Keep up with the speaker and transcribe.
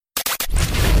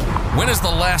When is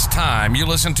the last time you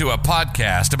listened to a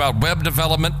podcast about web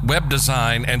development, web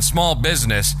design, and small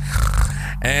business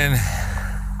and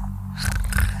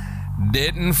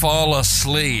didn't fall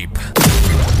asleep?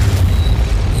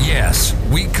 Yes,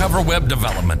 we cover web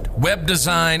development, web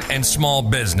design, and small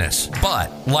business, but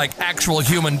like actual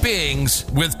human beings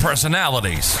with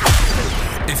personalities.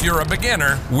 If you're a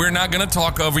beginner, we're not going to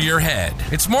talk over your head.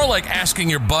 It's more like asking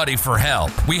your buddy for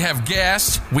help. We have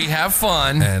guests, we have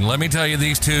fun, and let me tell you,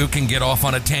 these two can get off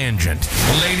on a tangent.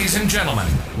 Ladies and gentlemen,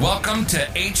 welcome to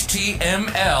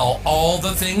HTML All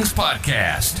the Things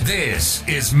Podcast. This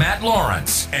is Matt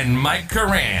Lawrence and Mike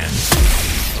Curran.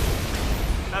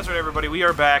 That's right, everybody. We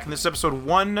are back, and this is episode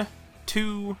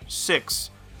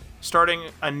 126, starting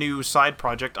a new side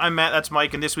project. I'm Matt, that's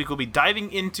Mike, and this week we'll be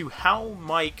diving into how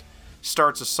Mike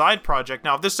starts a side project.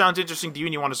 Now, if this sounds interesting to you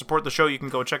and you want to support the show, you can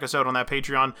go check us out on that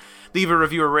Patreon. Leave a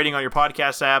review or rating on your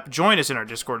podcast app, join us in our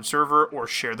Discord server, or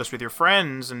share this with your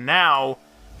friends. And now,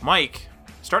 Mike,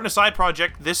 starting a side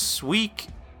project this week,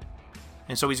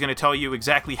 and so he's going to tell you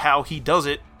exactly how he does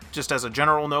it, just as a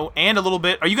general note, and a little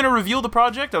bit. Are you going to reveal the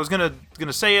project? I was going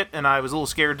to say it, and I was a little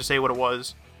scared to say what it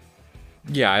was.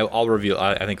 Yeah, I'll reveal.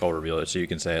 I think I'll reveal it so you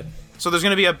can say it. So there's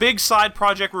going to be a big side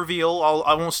project reveal.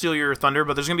 I won't steal your thunder,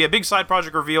 but there's going to be a big side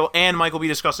project reveal, and Mike will be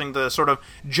discussing the sort of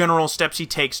general steps he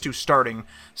takes to starting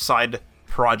side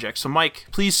projects. So Mike,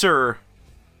 please, sir,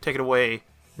 take it away.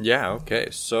 Yeah, okay.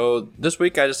 So this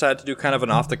week I decided to do kind of an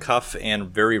off-the-cuff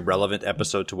and very relevant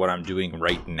episode to what I'm doing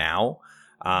right now.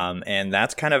 And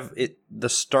that's kind of the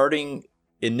starting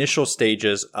initial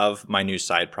stages of my new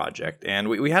side project. And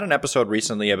we had an episode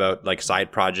recently about like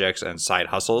side projects and side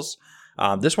hustles.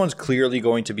 This one's clearly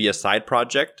going to be a side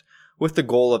project with the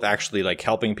goal of actually like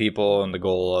helping people, and the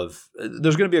goal of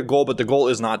there's going to be a goal, but the goal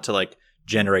is not to like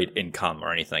generate income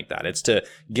or anything like that. It's to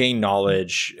gain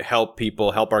knowledge, help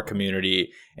people, help our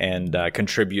community, and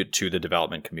contribute to the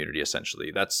development community. Essentially,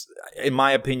 that's, in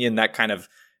my opinion, that kind of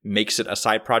makes it a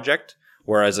side project.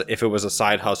 Whereas if it was a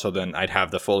side hustle, then I'd have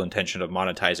the full intention of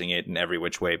monetizing it in every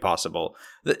which way possible.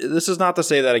 This is not to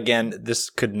say that, again,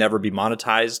 this could never be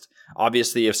monetized.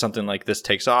 Obviously, if something like this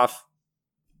takes off,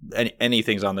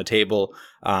 anything's on the table.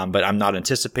 But I'm not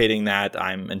anticipating that.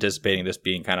 I'm anticipating this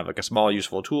being kind of like a small,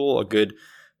 useful tool, a good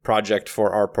project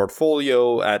for our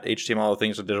portfolio at HTML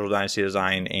Things with Digital Dynasty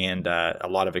Design, and a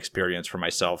lot of experience for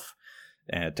myself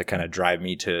to kind of drive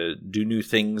me to do new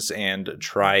things and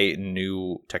try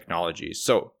new technologies.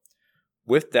 So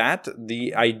with that,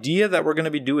 the idea that we're going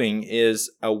to be doing is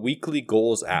a weekly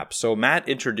goals app. So Matt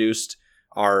introduced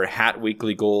our Hat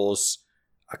Weekly Goals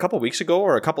a couple weeks ago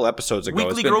or a couple episodes ago.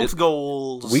 Weekly growth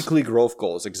goals. Weekly growth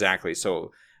goals, exactly.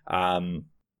 So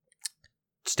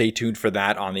stay tuned for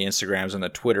that on the Instagrams and the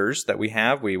Twitters that we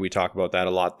have. We talk about that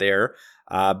a lot there.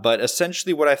 But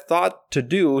essentially what I thought to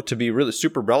do to be really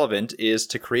super relevant is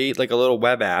to create like a little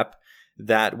web app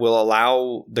that will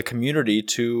allow the community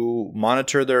to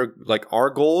monitor their our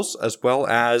goals, as well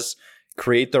as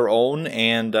create their own,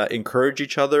 and encourage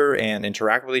each other and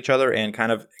interact with each other and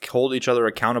kind of hold each other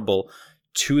accountable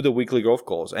to the weekly growth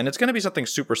goals. And it's going to be something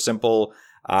super simple.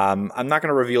 I'm not going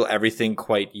to reveal everything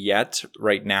quite yet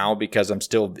right now because I'm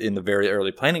still in the very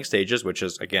early planning stages, which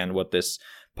is, again, what this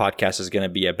podcast is going to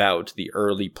be about, the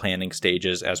early planning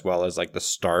stages, as well as like the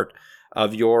start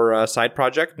of your side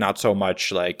project. Not so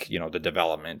much like, the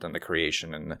development and the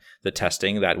creation and the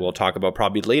testing that we'll talk about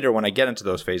probably later when I get into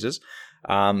those phases.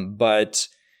 But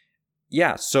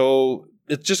yeah, so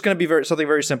it's just going to be something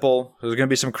very simple. There's going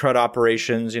to be some CRUD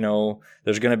operations,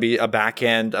 there's going to be a back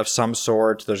end of some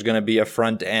sort. There's going to be a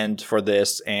front end for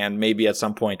this. And maybe at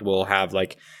some point we'll have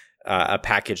like a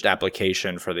packaged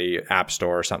application for the App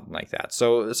Store or something like that.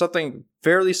 So it's something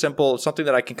fairly simple, something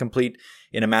that I can complete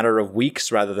in a matter of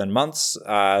weeks rather than months,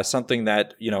 something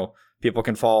that, people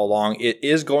can follow along. It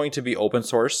is going to be open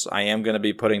source. I am going to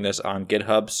be putting this on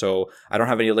GitHub, so I don't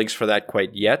have any links for that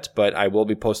quite yet, but I will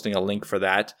be posting a link for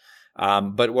that.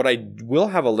 But what I will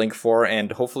have a link for,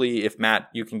 and hopefully if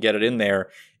Matt, you can get it in there,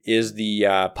 is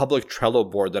the public Trello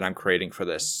board that I'm creating for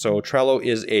this. So Trello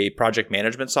is a project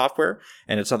management software,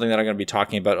 and it's something that I'm going to be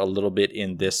talking about a little bit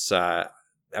in this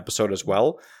episode as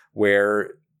well,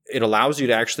 where it allows you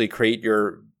to actually create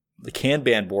the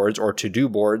Kanban boards or to-do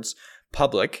boards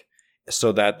public,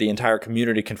 so that the entire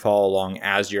community can follow along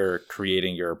as you're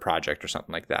creating your project or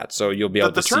something like that. So you'll be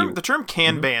able to see... The term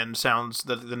Kanban sounds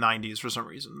the 90s for some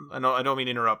reason. I don't mean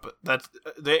to interrupt, but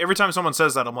every time someone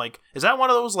says that, I'm like, is that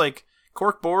one of those like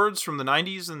cork boards from the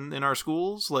 90s in our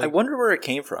schools? I wonder where it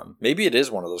came from. Maybe it is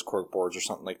one of those cork boards or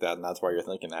something like that, and that's why you're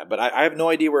thinking that. But I have no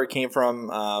idea where it came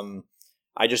from.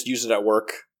 I just use it at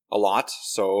work a lot,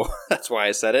 so that's why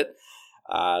I said it.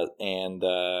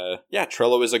 Trello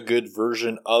is a good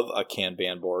version of a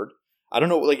Kanban board. I don't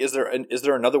know, like, is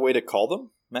there another way to call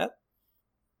them, Matt?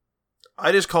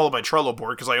 I just call it my Trello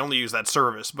board because I only use that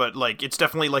service, but like it's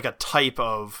definitely like a type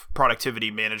of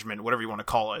productivity management, whatever you want to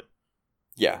call it.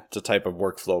 Yeah, it's a type of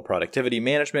workflow productivity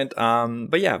management.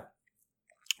 But yeah,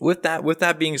 with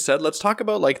that being said, let's talk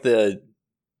about like the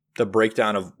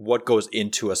breakdown of what goes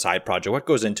into a side project, what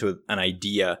goes into an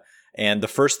idea. And the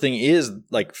first thing is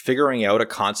like figuring out a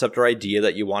concept or idea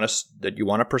that you want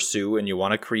to pursue and you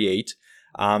want to create.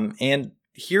 And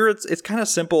here it's kind of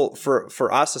simple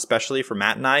for us, especially for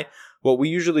Matt and I. What we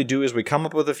usually do is we come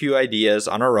up with a few ideas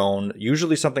on our own,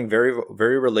 usually something very,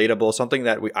 very relatable, something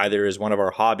that we either is one of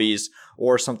our hobbies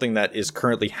or something that is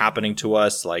currently happening to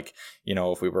us. Like, you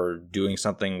know, if we were doing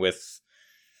something with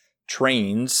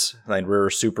trains, and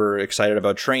we're super excited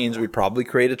about trains, we'd probably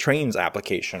create a trains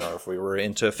application. Or if we were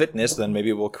into fitness, then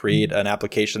maybe we'll create an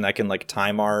application that can like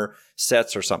time our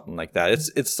sets or something like that.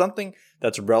 It's something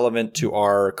that's relevant to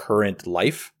our current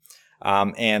life.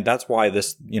 And that's why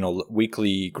this,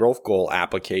 weekly growth goal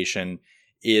application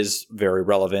is very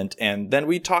relevant. And then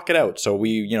we talk it out. So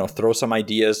we, throw some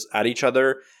ideas at each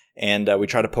other and we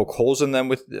try to poke holes in them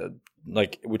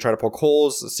we try to poke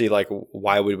holes, see like,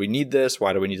 why would we need this?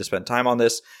 Why do we need to spend time on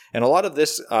this? And a lot of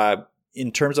this,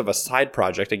 in terms of a side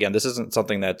project, again, this isn't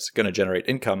something that's going to generate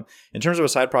income. In terms of a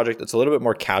side project, it's a little bit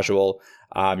more casual.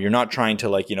 You're not trying to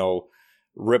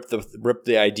rip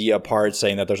the idea apart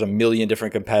saying that there's a million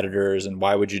different competitors and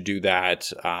why would you do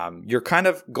that? You're kind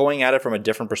of going at it from a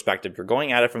different perspective. You're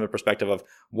going at it from the perspective of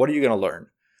what are you going to learn?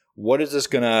 What is this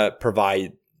going to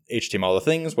provide HTML the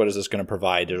things? What is this going to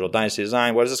provide Digital Dynasty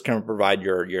design? What is this going to provide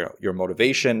your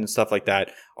motivation and stuff like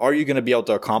that? Are you going to be able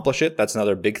to accomplish it? That's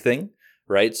another big thing,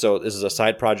 right? So this is a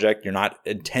side project. You're not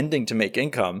intending to make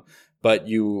income, but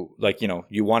you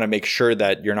want to make sure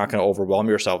that you're not going to overwhelm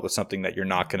yourself with something that you're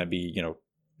not going to be,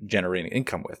 generating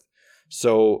income with.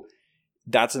 So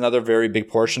that's another very big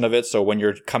portion of it. So when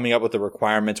you're coming up with the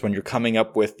requirements, when you're coming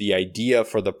up with the idea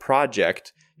for the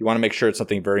project, you want to make sure it's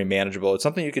something very manageable. It's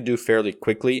something you can do fairly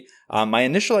quickly. My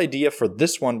initial idea for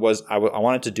this one was I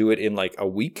wanted to do it in like a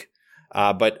week.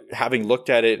 But having looked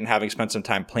at it and having spent some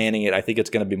time planning it, I think it's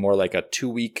going to be more like a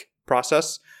 2-week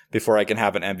process before I can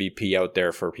have an MVP out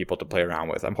there for people to play around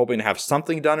with. I'm hoping to have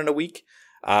something done in a week.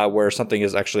 Where something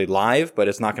is actually live, but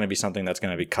it's not going to be something that's going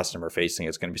to be customer facing.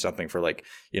 It's going to be something for like,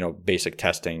 basic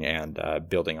testing and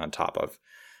building on top of.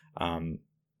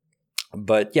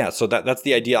 But yeah, so that's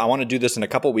the idea. I want to do this in a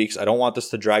couple weeks. I don't want this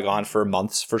to drag on for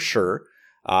months for sure.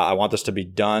 I want this to be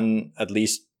done at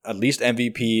least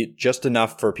MVP, just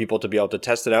enough for people to be able to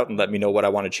test it out and let me know what I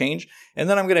want to change. And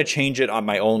then I'm going to change it on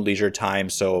my own leisure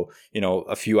time. So,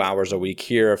 a few hours a week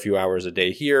here, a few hours a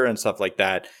day here and stuff like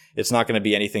that. It's not going to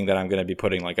be anything that I'm going to be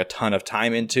putting like a ton of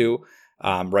time into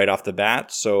right off the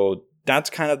bat. So that's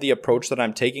kind of the approach that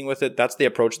I'm taking with it. That's the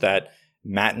approach that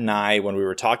Matt and I, when we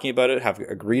were talking about it, have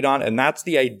agreed on. And that's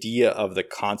the idea of the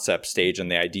concept stage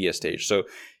and the idea stage. So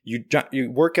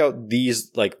you work out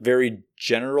these like very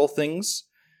general things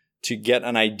to get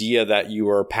an idea that you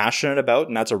are passionate about.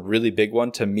 And that's a really big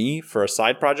one to me for a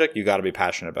side project. You got to be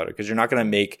passionate about it because you're not going to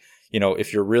make,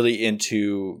 if you're really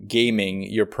into gaming,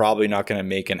 you're probably not going to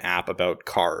make an app about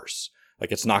cars.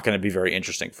 Like it's not going to be very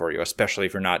interesting for you, especially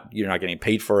if you're not getting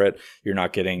paid for it. You're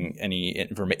not getting any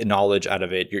knowledge out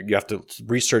of it. You have to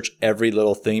research every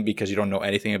little thing because you don't know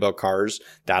anything about cars.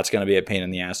 That's going to be a pain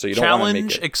in the ass. So you don't want to make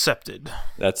it. Challenge accepted.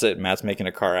 That's it. Matt's making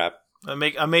a car app. I'm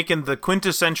making the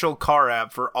quintessential car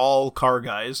app for all car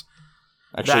guys.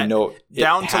 Actually, no.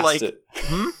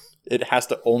 It has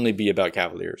to only be about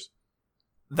Cavaliers.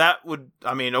 That would,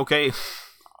 okay.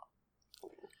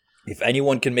 If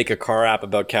anyone can make a car app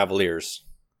about Cavaliers,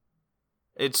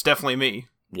 it's definitely me.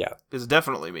 Yeah. It's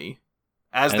definitely me.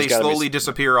 As they slowly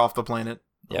disappear off the planet.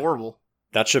 Yeah. Horrible.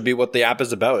 That should be what the app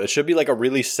is about. It should be like a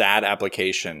really sad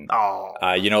application. Oh.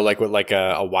 Like with like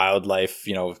a wildlife,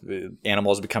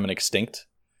 animals becoming extinct.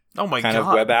 Oh my God. Kind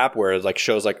of web app where it like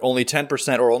shows like only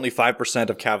 10% or only 5%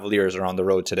 of Cavaliers are on the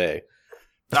road today.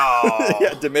 Oh.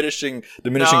 Yeah, diminishing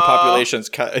populations.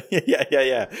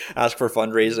 Yeah. Ask for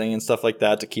fundraising and stuff like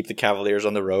that to keep the Cavaliers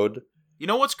on the road. You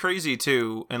know what's crazy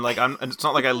too, and like it's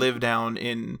not like I live down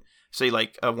in say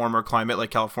like a warmer climate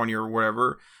like California or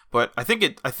wherever, but I think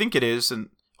it is, and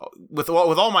with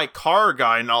all my car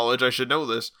guy knowledge, I should know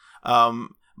this.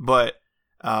 But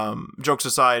jokes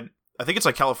aside, I think it's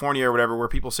like California or whatever where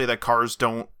people say that cars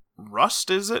don't rust,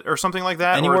 is it, or something like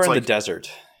that? Anywhere or it's in like, the desert.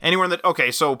 Anywhere in the...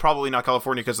 Okay, so probably not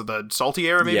California because of the salty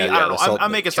air, maybe? Yeah, I don't know.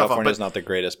 I'm making stuff up. California's not the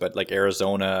greatest, but like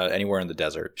Arizona, anywhere in the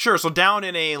desert. Sure, so down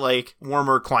in a like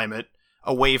warmer climate,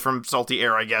 away from salty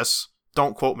air, I guess,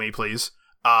 don't quote me, please.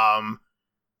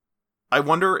 I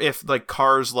wonder if like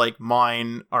cars like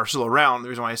mine are still around. The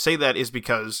reason why I say that is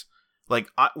because like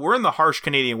we're in the harsh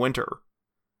Canadian winter,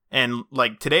 and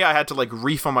like today I had to like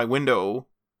reef on my window,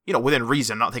 you know, within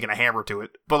reason, not taking a hammer to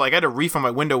it, but like I had to reef on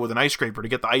my window with an ice scraper to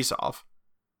get the ice off.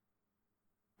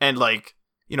 And like,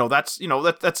 you know, that's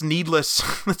needless.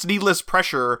 That's needless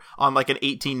pressure on like an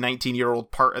 18,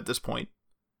 19-year-old part at this point.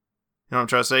 You know what I'm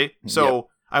trying to say? So yep.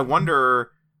 I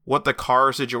wonder what the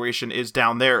car situation is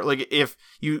down there. Like if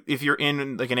you're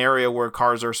in like an area where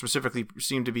cars are specifically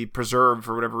seem to be preserved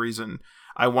for whatever reason,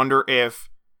 I wonder if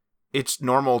it's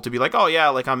normal to be like, oh yeah,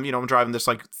 like I'm driving this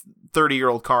like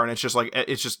 30-year-old car and it's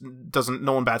just doesn't,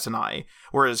 no one bats an eye.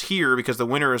 Whereas here, because the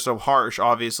winter is so harsh,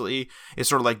 obviously it's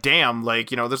sort of like, damn, like,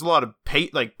 you know, there's a lot of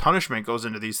punishment goes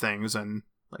into these things and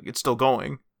like it's still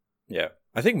going. Yeah.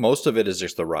 I think most of it is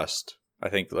just the rust. I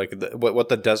think like what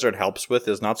the desert helps with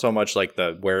is not so much like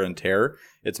the wear and tear.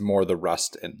 It's more the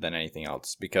rust than anything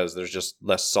else, because there's just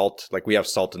less salt. Like we have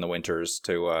salt in the winters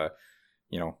to,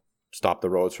 stop the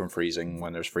roads from freezing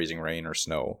when there's freezing rain or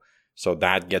snow. So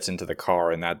that gets into the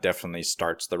car and that definitely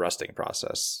starts the rusting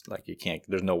process. Like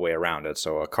there's no way around it.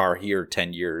 So a car here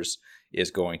 10 years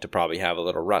is going to probably have a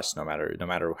little rust no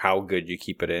matter how good you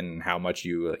keep it in and how much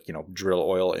you drill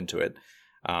oil into it.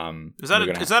 That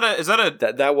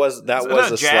was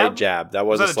a slight jab. That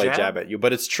was a slight jab at you,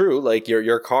 but it's true. Like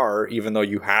your car, even though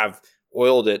you have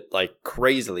oiled it like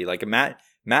crazily, like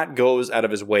Matt goes out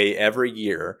of his way every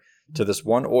year to this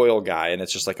one oil guy, and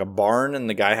it's just like a barn, and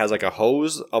the guy has like a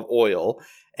hose of oil,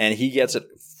 and he gets it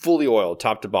fully oiled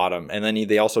top to bottom, and then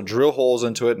they also drill holes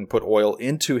into it and put oil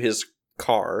into his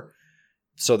car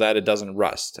so that it doesn't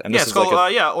rust. And this is called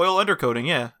oil undercoating.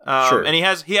 Yeah, sure. And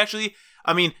he actually.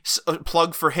 I mean, a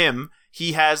plug for him.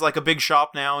 He has like a big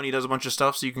shop now, and he does a bunch of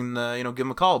stuff. So you can, give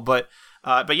him a call. But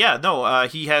yeah, no.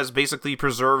 He has basically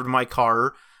preserved my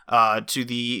car to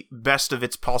the best of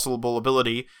its possible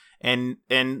ability. And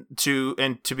to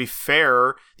be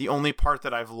fair, the only part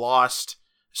that I've lost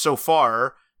so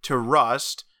far to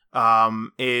rust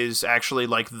is actually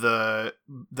like the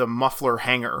muffler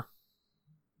hanger.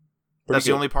 That's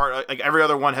the only part. Like every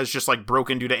other one has just like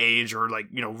broken due to age or like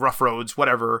rough roads,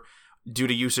 whatever. Due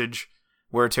to usage,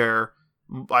 wear tear,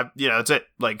 that's it.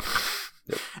 Like,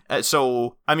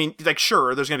 so I mean, like,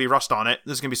 sure, there's gonna be rust on it.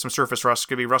 There's gonna be some surface rust.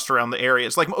 Gonna be rust around the area.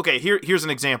 It's like, okay, here's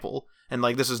an example, and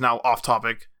like this is now off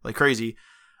topic, like crazy.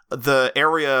 The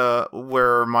area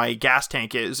where my gas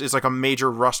tank is like a major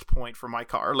rust point for my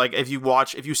car. Like, if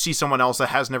you see someone else that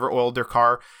has never oiled their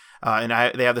car, and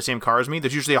they have the same car as me,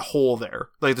 there's usually a hole there.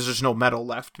 Like, there's just no metal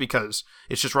left because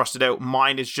it's just rusted out.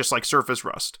 Mine is just like surface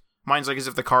rust. Mine's like as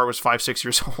if the car was 5-6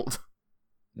 years old.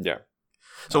 Yeah.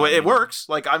 So it works.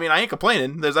 Like, I mean, I ain't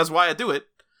complaining. That's why I do it.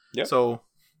 Yeah. So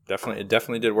it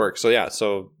definitely did work. So yeah,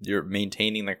 so you're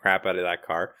maintaining the crap out of that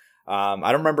car. I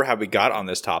don't remember how we got on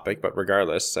this topic, but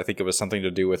regardless, I think it was something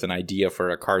to do with an idea for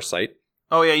a car site.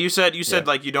 Oh yeah, you said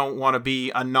like you don't want to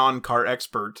be a non-car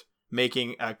expert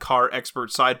making a car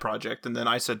expert side project, and then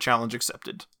I said challenge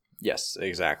accepted. Yes,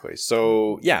 exactly.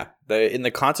 So yeah, in the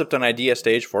concept and idea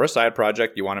stage for a side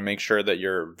project, you want to make sure that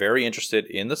you're very interested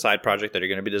in the side project that you're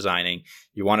going to be designing.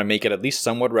 You want to make it at least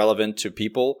somewhat relevant to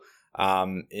people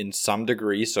in some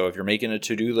degree. So if you're making a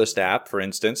to-do list app, for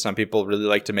instance, some people really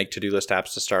like to make to-do list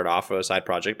apps to start off a side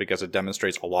project because it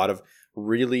demonstrates a lot of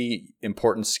really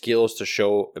important skills to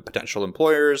show potential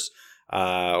employers,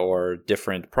 or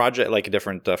different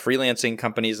freelancing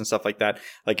companies and stuff like that.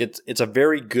 Like it's a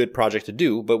very good project to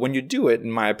do, but when you do it,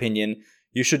 in my opinion,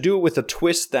 you should do it with a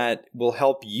twist that will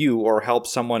help you or help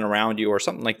someone around you or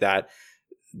something like that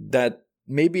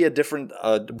maybe a different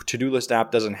to-do list app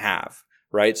doesn't have,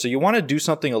 right? So you want to do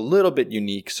something a little bit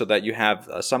unique so that you have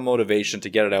some motivation to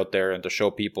get it out there and to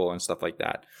show people and stuff like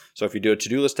that. So if you do a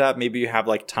to-do list app, maybe you have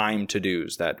like time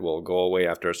to-dos that will go away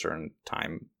after a certain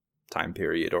time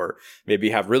period, or maybe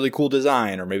you have really cool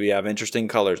design, or maybe you have interesting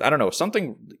colors. I don't know,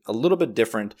 something a little bit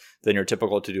different than your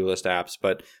typical to-do list apps.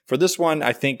 But for this one,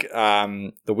 I think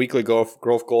the weekly growth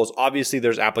goals, obviously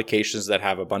there's applications that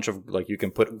have a bunch of, like, you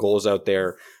can put goals out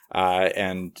there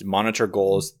and monitor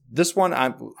goals. This one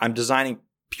I'm designing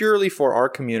purely for our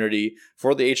community,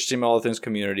 for the HTML All Things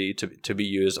community to be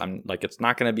used. I'm like, it's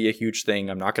not going to be a huge thing.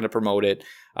 I'm not going to promote it,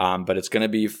 but it's going to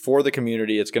be for the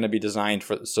community. It's going to be designed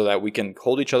so that we can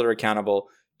hold each other accountable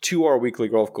to our weekly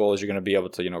growth goals. You're going to be able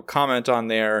to, comment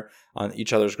on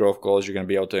each other's growth goals. You're going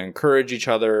to be able to encourage each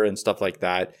other and stuff like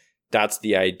that. That's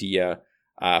the idea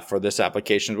for this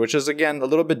application, which is, again, a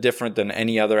little bit different than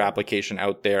any other application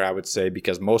out there, I would say,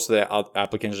 because most of the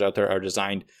applications out there are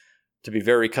designed to be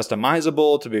very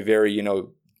customizable, to be very,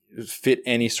 fit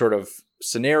any sort of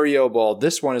scenario. Well,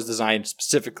 this one is designed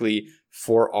specifically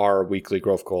for our weekly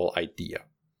growth goal idea.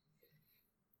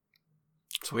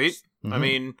 Sweet. Mm-hmm. I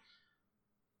mean,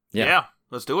 yeah,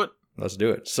 let's do it. Let's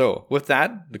do it. So with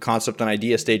that, the concept and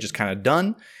idea stage is kind of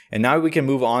done. And now we can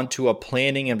move on to a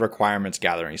planning and requirements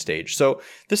gathering stage. So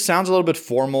this sounds a little bit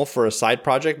formal for a side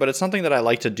project, but it's something that I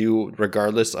like to do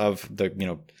regardless of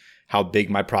the, how big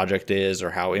my project is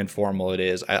or how informal it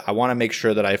is. I want to make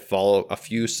sure that I follow a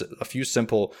few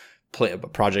simple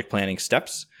project planning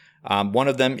steps. One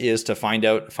of them is to find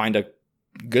a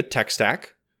good tech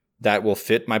stack that will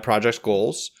fit my project's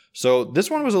goals. So this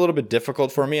one was a little bit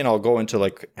difficult for me, and I'll go into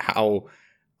like how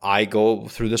I go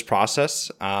through this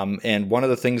process. And one of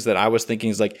the things that I was thinking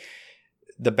is like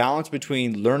the balance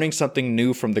between learning something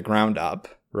new from the ground up,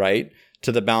 right,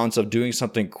 to the balance of doing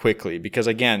something quickly. Because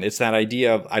again, it's that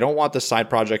idea of I don't want the side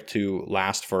project to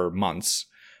last for months,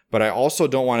 but I also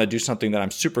don't want to do something that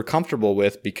I'm super comfortable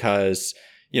with because,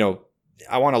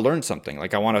 I want to learn something.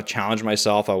 Like I want to challenge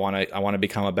myself. I want to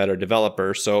become a better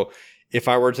developer. So if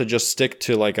I were to just stick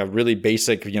to like a really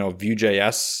basic,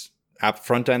 Vue.js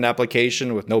front end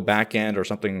application with no back end or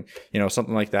something,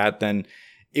 something like that, then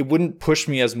it wouldn't push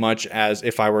me as much as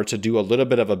if I were to do a little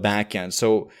bit of a back end.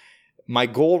 So my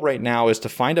goal right now is to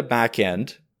find a back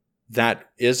end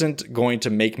that isn't going to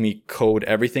make me code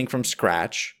everything from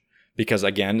scratch, because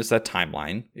again, it's that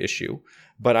timeline issue.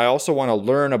 But I also want to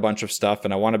learn a bunch of stuff,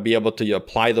 and I want to be able to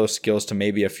apply those skills to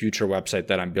maybe a future website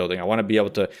that I'm building. I want to be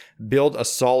able to build a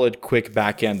solid, quick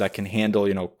backend that can handle,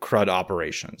 CRUD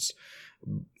operations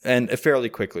and fairly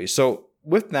quickly. So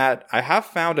with that, I have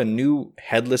found a new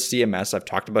headless CMS. I've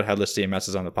talked about headless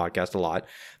CMSs on the podcast a lot,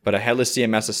 but a headless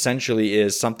CMS essentially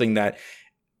is something that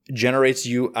generates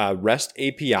you a REST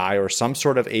API or some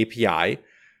sort of API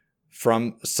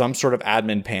from some sort of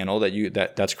admin panel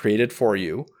that's created for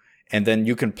you. And then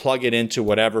you can plug it into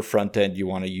whatever front end you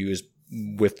want to use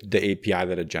with the API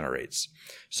that it generates.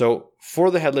 So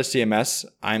for the headless CMS,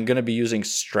 I'm going to be using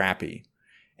Strapi.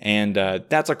 And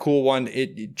that's a cool one.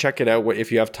 Check it out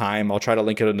if you have time. I'll try to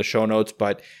link it in the show notes.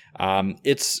 But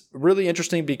it's really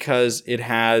interesting because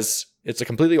it's a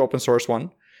completely open source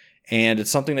one. And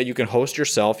it's something that you can host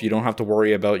yourself. You don't have to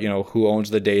worry about, who owns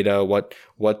the data, what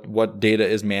data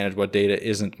is managed, what data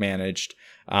isn't managed.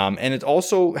 And it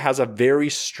also has a very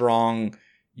strong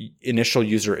initial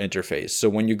user interface. So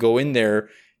when you go in there,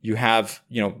 you have,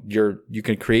 you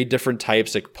can create different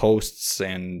types like posts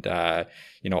and,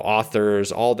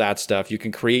 authors, all that stuff. You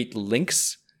can create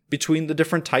links between the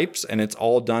different types, and it's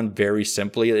all done very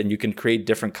simply. And you can create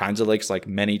different kinds of links, like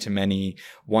many to many,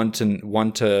 one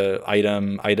to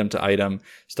item to item,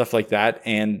 stuff like that.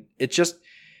 And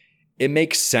it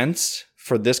makes sense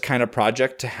for this kind of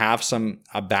project to have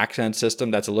a backend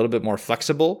system that's a little bit more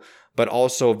flexible, but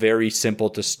also very simple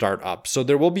to start up. So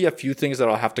there will be a few things that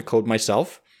I'll have to code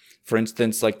myself. For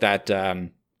instance, like that,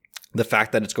 the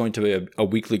fact that it's going to be a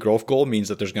weekly growth goal means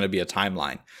that there's going to be a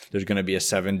timeline. There's going to be a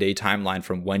 7-day timeline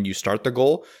from when you start the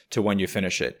goal to when you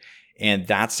finish it. And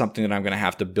that's something that I'm going to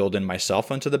have to build in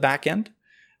myself into the backend.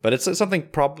 But it's something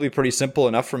probably pretty simple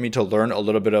enough for me to learn a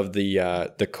little bit of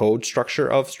the code structure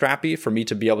of Strapi for me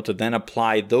to be able to then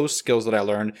apply those skills that I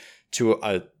learned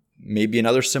to maybe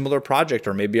another similar project,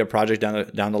 or maybe a project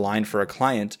down the line for a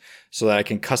client, so that I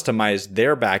can customize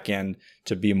their backend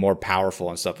to be more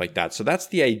powerful and stuff like that. So that's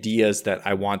the ideas that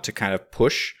I want to kind of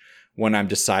push when I'm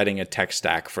deciding a tech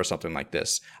stack for something like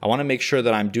this. I want to make sure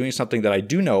that I'm doing something that I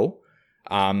do know,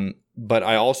 but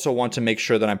I also want to make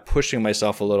sure that I'm pushing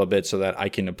myself a little bit so that I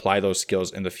can apply those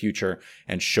skills in the future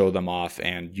and show them off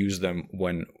and use them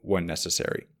when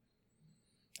necessary.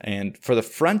 And for the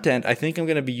front end, I think I'm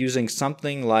going to be using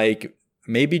something like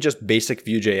maybe just basic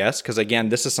Vue.js, because again,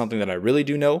 this is something that I really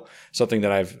do know, something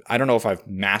that I don't know if I've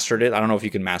mastered it. I don't know if you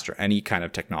can master any kind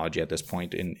of technology at this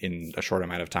point in a short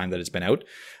amount of time that it's been out,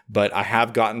 but I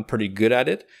have gotten pretty good at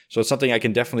it. So it's something I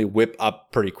can definitely whip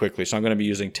up pretty quickly. So I'm going to be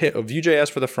using Vue.js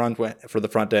for the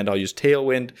front end. I'll use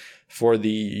Tailwind for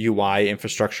the UI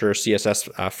infrastructure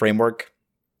CSS framework.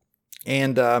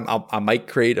 And I might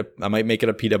make it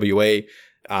a PWA.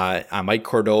 I might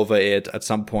Cordova it at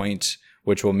some point,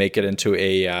 which will make it into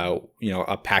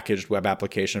a packaged web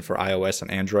application for iOS and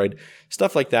Android,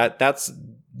 stuff like that. That's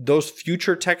those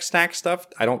future tech stack stuff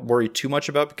I don't worry too much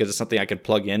about, because it's something I can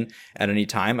plug in at any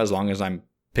time as long as I'm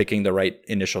picking the right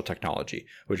initial technology,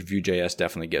 which Vue.js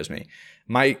definitely gives me.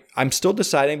 I'm still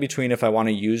deciding between if I want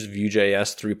to use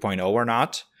Vue.js 3.0 or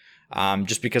not.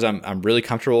 Just because I'm really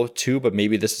comfortable with 2, but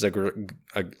maybe this is a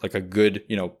good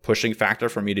pushing factor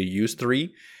for me to use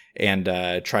 3. and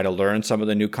try to learn some of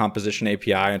the new composition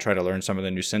API and try to learn some of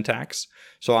the new syntax.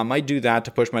 So I might do that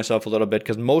to push myself a little bit,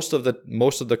 because most of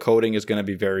the coding is going to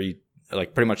be very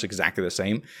like pretty much exactly the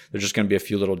same. There's just going to be a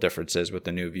few little differences with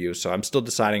the new view. So I'm still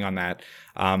deciding on that.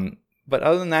 But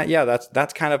other than that, yeah,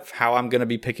 that's kind of how I'm going to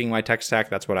be picking my tech stack.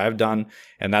 That's what I've done.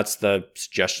 And that's the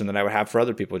suggestion that I would have for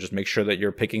other people. Just make sure that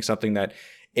you're picking something that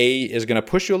is going to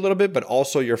push you a little bit, but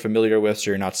also you're familiar with,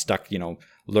 so you're not stuck,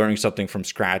 learning something from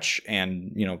scratch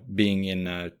and, being in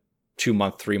a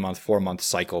 2-month, 3-month, 4-month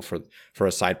cycle for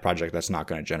a side project that's not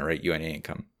going to generate you any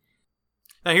income.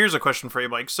 Now, here's a question for you,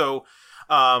 Mike. So,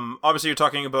 obviously you're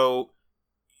talking about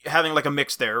having like a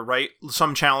mix there, right?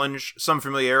 Some challenge, some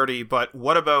familiarity, but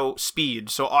what about speed?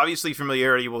 So obviously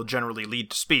familiarity will generally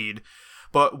lead to speed,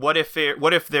 but what if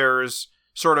there's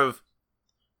sort of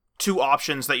two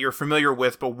options that you're familiar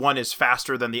with, but one is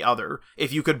faster than the other?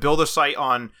 If you could build a site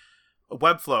on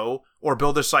Webflow or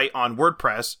build a site on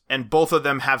WordPress, and both of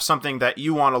them have something that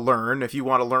you want to learn, if you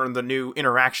want to learn the new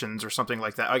interactions or something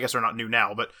like that, I guess they're not new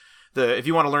now, but if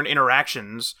you want to learn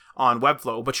interactions on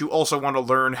Webflow, but you also want to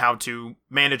learn how to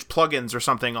manage plugins or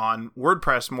something on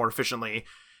WordPress more efficiently,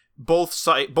 both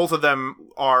of them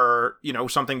are,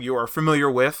 something you are familiar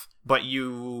with, but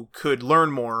you could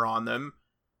learn more on them.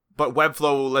 But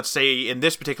Webflow, let's say in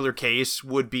this particular case,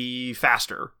 would be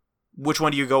faster. Which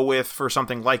one do you go with for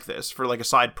something like this, for like a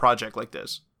side project like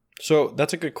this? So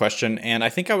that's a good question. And I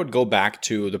think I would go back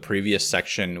to the previous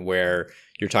section where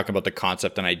you're talking about the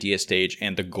concept and idea stage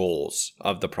and the goals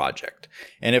of the project.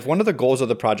 And if one of the goals of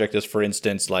the project is, for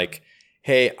instance, like,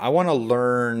 hey, I want to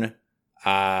learn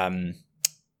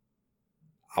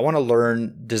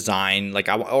design, like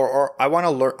I want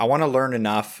to learn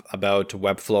enough about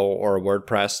Webflow or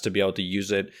WordPress to be able to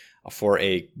use it for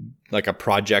a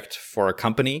project for a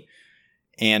company.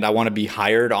 And I want to be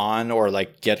hired on or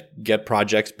like get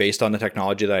projects based on the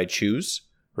technology that I choose,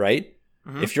 right?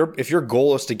 Mm-hmm. If your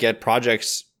goal is to get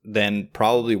projects, then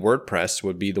probably WordPress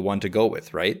would be the one to go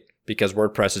with, right? Because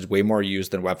WordPress is way more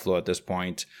used than Webflow at this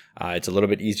point. It's a little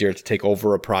bit easier to take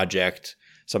over a project.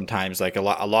 Sometimes, like a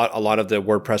lot of the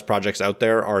WordPress projects out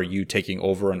there are you taking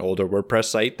over an older WordPress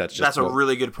site. That's a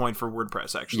really good point for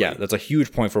WordPress, actually. Yeah, that's a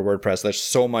huge point for WordPress. There's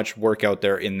so much work out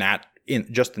there in that.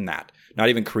 Not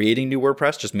even creating new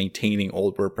WordPress, just maintaining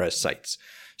old WordPress sites.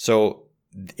 So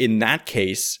in that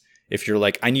case, if you're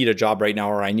like, I need a job right now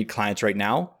or I need clients right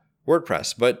now,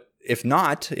 WordPress. But if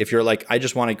not, if you're like, I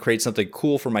just want to create something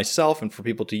cool for myself and for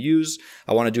people to use,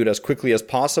 I want to do it as quickly as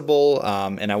possible,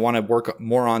 and I want to work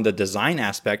more on the design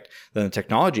aspect than the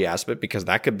technology aspect, because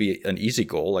that could be an easy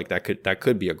goal, like that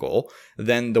could be a goal,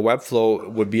 then the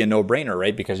Webflow would be a no-brainer,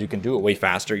 right? Because you can do it way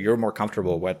faster. You're more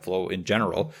comfortable with Webflow in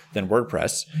general than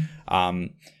WordPress.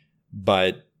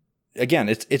 But again,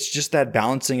 it's just that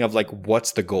balancing of like,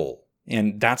 what's the goal?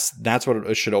 And that's what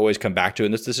it should always come back to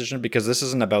in this decision, because this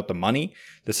isn't about the money.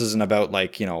 This isn't about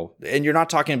like, and you're not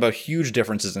talking about huge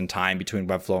differences in time between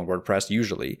Webflow and WordPress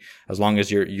usually, as long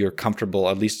as you're comfortable,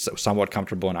 at least somewhat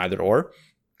comfortable in either or.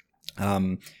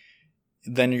 Then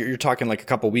you're talking like a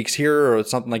couple weeks here or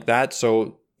something like that.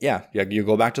 So yeah, you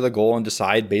go back to the goal and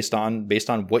decide based on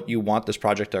what you want this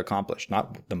project to accomplish,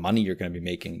 not the money you're going to be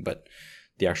making, but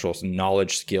the actual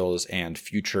knowledge, skills, and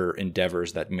future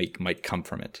endeavors that might come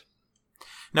from it.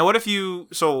 Now, what if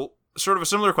so sort of a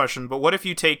similar question, but what if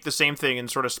you take the same thing and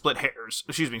sort of split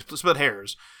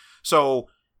hairs? So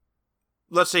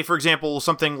let's say, for example,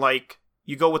 something like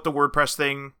you go with the WordPress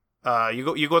thing, you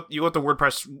go with the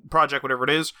WordPress project, whatever it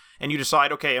is, and you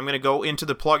decide, okay, I'm going to go into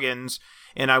the plugins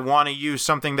and I want to use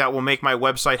something that will make my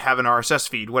website have an RSS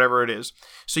feed, whatever it is.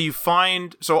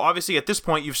 So obviously at this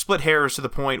point, you've split hairs to the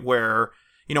point where,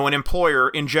 an employer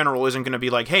in general isn't going to be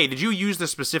like, hey, did you use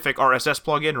this specific RSS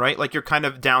plugin, right? Like, you're kind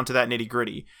of down to that nitty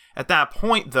gritty. At that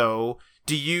point, though,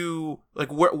 do you,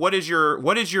 like, what is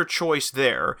your choice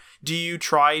there? Do you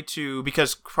try to,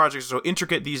 because projects are so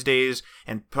intricate these days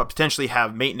and potentially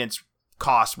have maintenance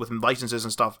costs with licenses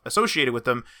and stuff associated with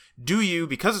them,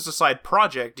 because it's a side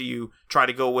project, do you try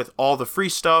to go with all the free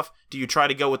stuff? Do you try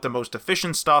to go with the most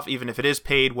efficient stuff, even if it is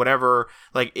paid, whatever?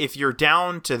 Like, if you're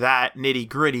down to that nitty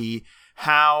gritty,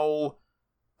 how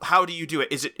do you do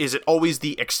it? Is it always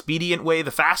the expedient way, the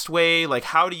fast way? Like,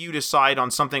 how do you decide on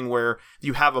something where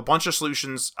you have a bunch of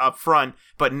solutions up front,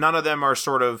 but none of them are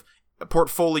sort of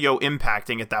portfolio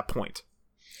impacting at that point?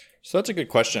 So that's a good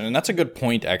question. And that's a good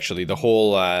point, actually, the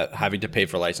whole having to pay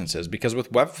for licenses. Because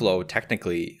with Webflow,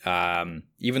 technically,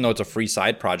 even though it's a free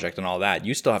side project and all that,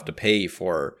 you still have to pay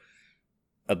for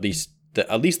at least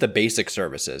the basic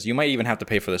services. You might even have to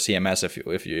pay for the CMS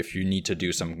if you need to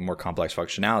do some more complex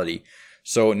functionality.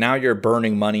 So now you're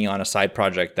burning money on a side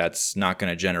project that's not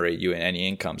going to generate you any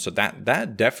income. So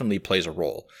that definitely plays a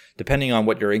role, depending on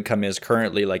what your income is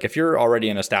currently. Like if you're already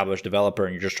an established developer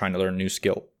and you're just trying to learn a new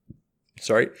skill,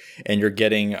 and you're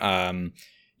getting,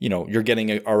 you're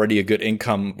getting already a good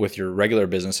income with your regular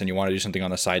business and you want to do something on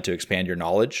the side to expand your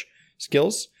knowledge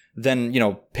skills, then,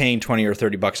 paying $20 or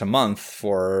 $30 a month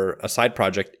for a side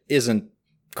project isn't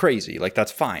crazy. Like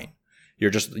that's fine. You're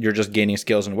just gaining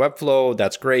skills in Webflow.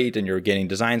 That's great. And you're gaining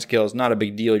design skills. Not a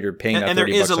big deal. You're paying that $30 a month.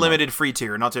 And there is a limited free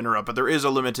tier, not to interrupt, but there is a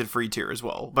limited free tier as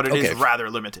well. But it is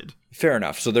rather limited. Fair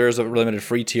enough. So there is a limited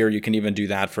free tier. You can even do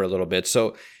that for a little bit.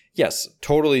 So yes,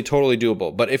 totally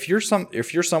doable. But if you're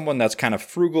someone that's kind of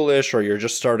frugalish, or you're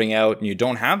just starting out and you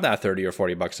don't have that $30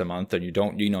 or $40 a month, and you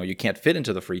don't, you can't fit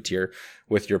into the free tier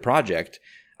with your project,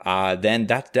 then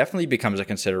that definitely becomes a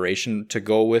consideration to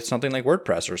go with something like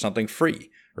WordPress or something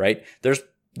free, right? There's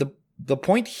the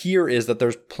point here is that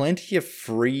there's plenty of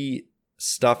free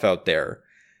stuff out there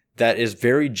that is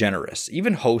very generous,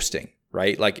 even hosting,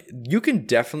 right? Like you can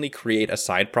definitely create a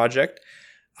side project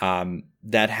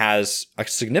that has a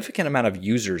significant amount of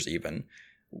users even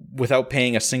without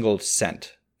paying a single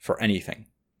cent for anything,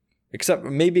 except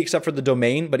for the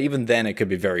domain. But even then it could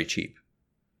be very cheap,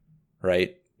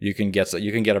 right? You can get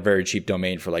a very cheap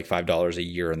domain for like $5 a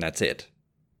year, and that's it.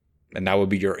 And that would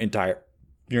be your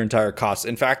entire cost.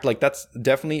 In fact, like that's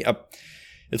definitely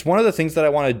it's one of the things that I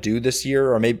want to do this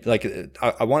year, or maybe like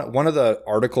I want one of the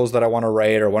articles that I want to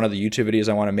write, or one of the YouTube videos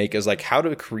I want to make is like how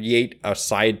to create a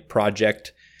side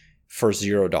project for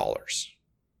 $0.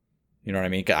 You know what I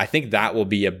mean? I think that will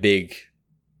be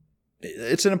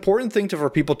it's an important thing for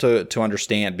people to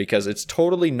understand, because it's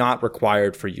totally not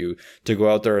required for you to go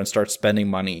out there and start spending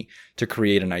money to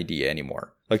create an idea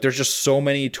anymore. Like there's just so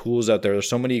many tools out there. There's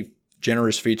so many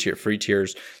generous free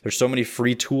tiers. There's so many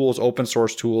free tools, open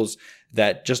source tools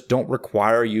that just don't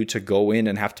require you to go in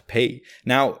and have to pay.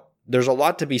 Now, there's a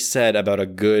lot to be said about a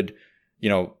good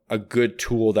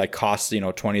tool that costs,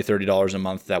 $20, $30 a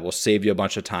month that will save you a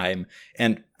bunch of time.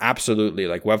 And absolutely,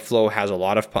 like Webflow has a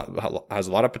lot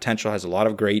of potential, has a lot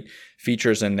of great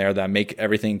features in there that make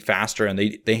everything faster, and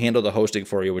they handle the hosting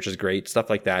for you, which is great, stuff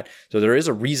like that. So there is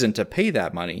a reason to pay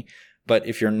that money. But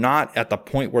if you're not at the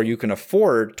point where you can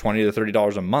afford $20 to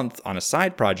 $30 a month on a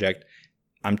side project,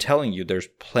 I'm telling you, there's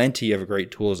plenty of great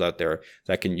tools out there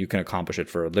that you can accomplish it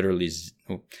for literally,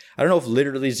 I don't know if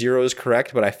literally zero is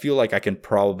correct, but I feel like I can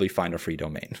probably find a free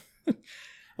domain.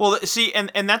 Well, see,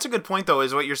 and that's a good point, though,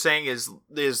 is what you're saying is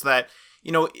that,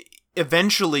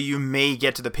 eventually you may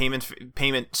get to the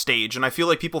payment stage. And I feel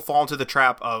like people fall into the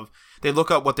trap of, they look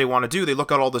at what they want to do. They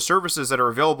look at all the services that are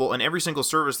available, and every single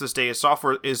service this day is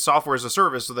software as a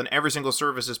service. So then every single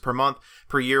service is per month,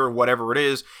 per year, or whatever it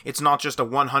is. It's not just a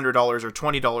 $100 or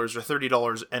 $20 or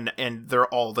 $30 and they're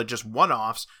all just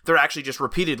one-offs. They're actually just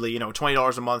repeatedly,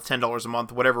 $20 a month, $10 a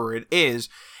month, whatever it is.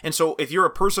 And so if you're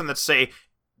a person that's, say,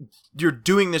 you're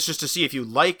doing this just to see if you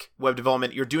like web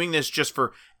development, you're doing this just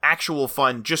for actual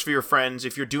fun, just for your friends,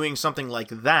 if you're doing something like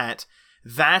that,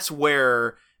 that's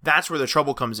where the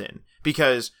trouble comes in,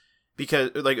 because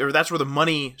that's where the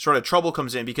money sort of trouble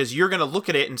comes in, because you're going to look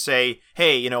at it and say,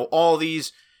 hey, all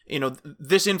these,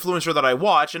 this influencer that I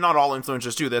watch, and not all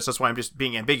influencers do this, that's why I'm just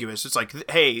being ambiguous. It's like,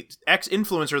 hey, X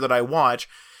influencer that I watch,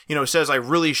 says I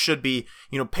really should be,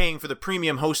 paying for the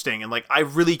premium hosting, and like, I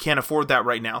really can't afford that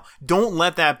right now. Don't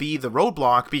let that be the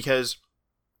roadblock, because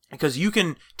you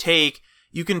can take,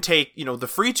 the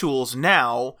free tools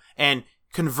now and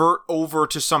convert over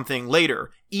to something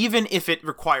later, even if it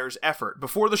requires effort.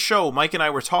 Before the show, Mike and I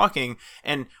were talking,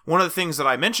 and one of the things that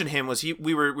I mentioned him was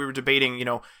we were debating,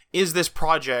 is this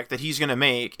project that he's going to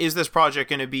make, is this project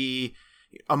going to be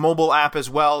a mobile app as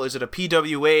well? Is it a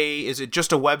PWA? Is it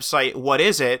just a website? What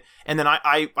is it? And then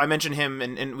I mentioned him,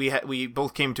 and we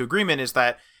both came to agreement is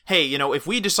that, hey, if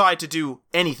we decide to do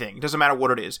anything, it doesn't matter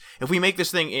what it is. If we make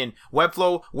this thing in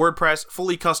Webflow, WordPress,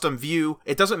 fully custom Vue,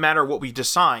 it doesn't matter what we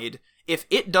decide. If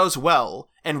it does well,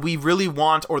 and we really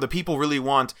want, or the people really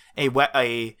want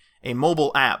a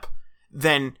mobile app,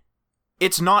 then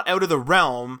it's not out of the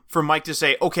realm for Mike to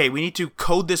say, okay, we need to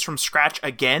code this from scratch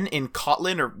again in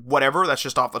Kotlin or whatever. That's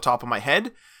just off the top of my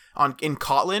head. In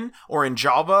Kotlin or in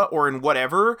Java or in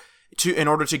whatever, in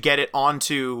order to get it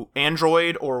onto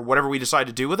Android or whatever we decide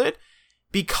to do with it,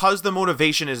 because the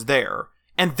motivation is there.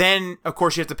 And then, of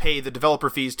course, you have to pay the developer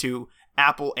fees to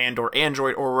Apple and or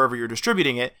Android or wherever you're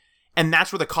distributing it. And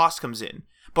that's where the cost comes in.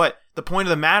 But the point of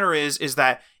the matter is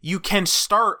that you can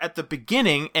start at the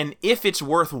beginning, and if it's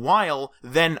worthwhile,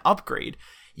 then upgrade.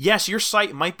 yes, your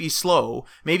site might be slow.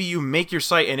 Maybe you make your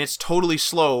site and it's totally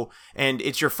slow and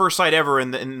it's your first site ever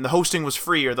and the hosting was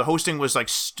free or the hosting was like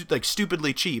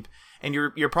stupidly cheap and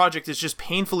your project is just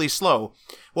painfully slow.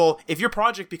 Well, if your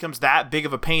project becomes that big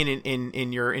of a pain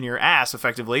in your ass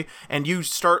effectively and you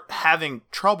start having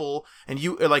trouble and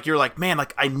you're like, man,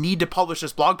 like I need to publish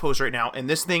this blog post right now and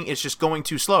this thing is just going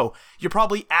too slow, you're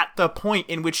probably at the point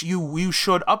in which you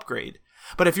should upgrade.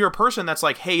 But if you're a person that's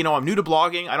like, hey, I'm new to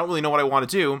blogging, I don't really know what I want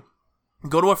to do,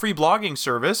 go to a free blogging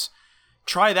service,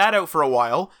 try that out for a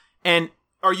while, and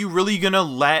are you really going to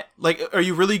let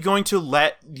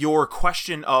your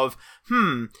question of,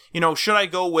 should I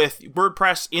go with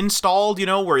WordPress installed,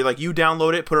 where like you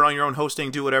download it, put it on your own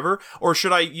hosting, do whatever, or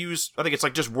should I use, I think it's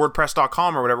like just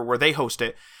WordPress.com or whatever, where they host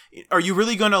it. Are you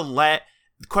really going to let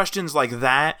questions like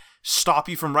that stop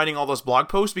you from writing all those blog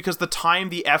posts? Because the time,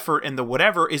 the effort, and the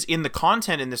whatever is in the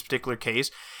content in this particular case.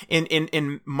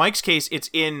 In Mike's case, it's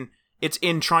in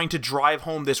trying to drive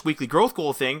home this weekly growth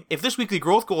goal thing. If this weekly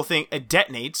growth goal thing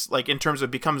detonates, like in terms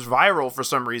of becomes viral for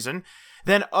some reason,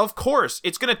 then of course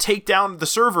it's going to take down the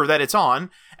server that it's on,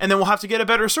 and then we'll have to get a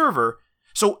better server.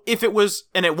 So if it was,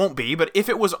 and it won't be, but if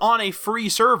it was on a free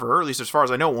server, at least as far as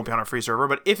I know, it won't be on a free server,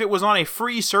 but if it was on a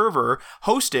free server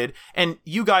hosted and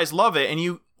you guys love it and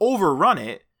you overrun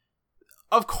it,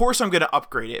 of course I'm going to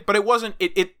upgrade it. But it wasn't,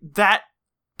 that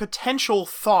potential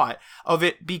thought of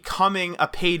it becoming a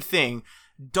paid thing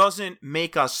doesn't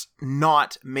make us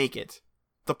not make it.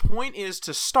 The point is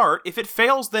to start. If it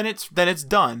fails, then it's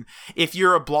done. If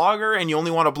you're a blogger and you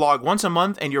only want to blog once a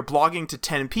month and you're blogging to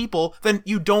 10 people, then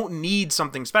you don't need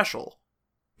something special.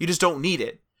 You just don't need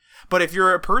it. But if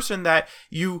you're a person that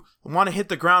you want to hit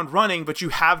the ground running, but you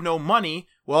have no money,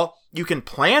 well, you can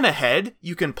plan ahead.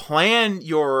 You can plan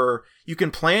your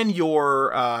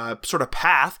sort of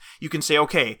path. You can say,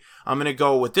 okay, I'm going to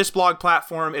go with this blog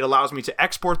platform. It allows me to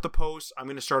export the posts. I'm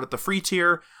going to start at the free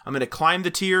tier. I'm going to climb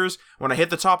the tiers. When I hit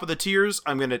the top of the tiers,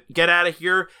 I'm going to get out of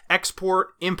here, export,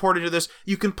 import into this.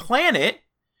 You can plan it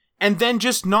and then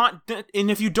just not,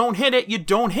 and if you don't hit it, you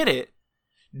don't hit it.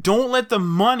 Don't let the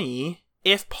money,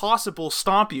 if possible,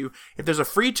 stop you. If there's a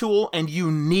free tool and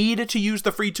you need to use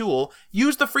the free tool,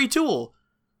 use the free tool.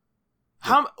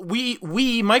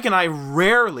 We Mike and I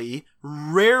rarely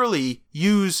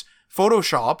use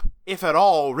Photoshop, if at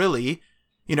all, really.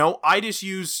 I just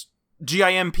use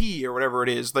GIMP or whatever it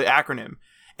is, the acronym.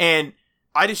 And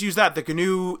I just use that, the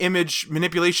GNU image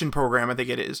manipulation program, I think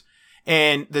it is.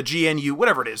 And the GNU,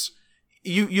 whatever it is.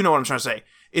 You know what I'm trying to say.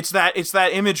 It's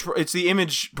the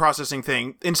image processing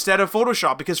thing instead of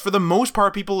Photoshop, because for the most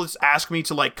part, people just ask me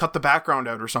to like cut the background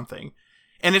out or something.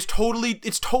 And it's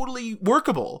totally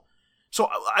workable. So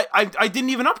I didn't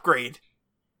even upgrade.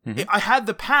 Mm-hmm. I had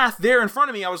the path there in front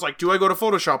of me. I was like, do I go to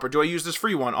Photoshop or do I use this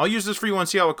free one? I'll use this free one,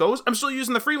 see how it goes. I'm still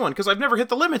using the free one because I've never hit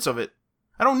the limits of it.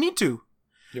 I don't need to.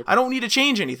 Yep. I don't need to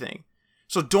change anything.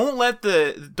 So don't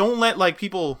let like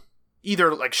people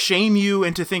either like shame you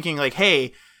into thinking like,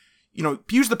 hey,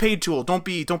 use the paid tool. Don't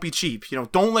be cheap.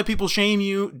 Don't let people shame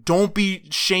you. Don't be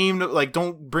shamed. Like,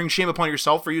 don't bring shame upon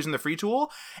yourself for using the free tool.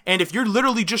 And if you're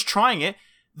literally just trying it,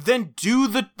 then do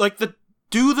the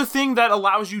thing that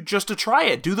allows you just to try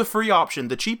it. Do the free option,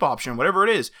 the cheap option, whatever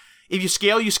it is. If you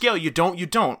scale, you scale. You don't, you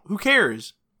don't. Who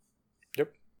cares?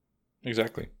 Yep.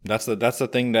 Exactly. That's the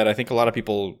thing that I think a lot of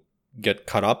people get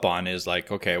caught up on is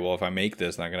like, okay, well, if I make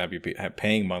this, then I'm going to be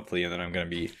paying monthly, and then I'm going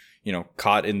to be,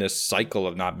 caught in this cycle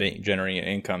of not generating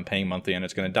income, paying monthly, and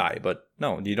it's going to die. But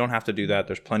no, you don't have to do that.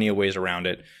 There's plenty of ways around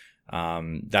it.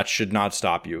 That should not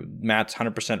stop you. Matt's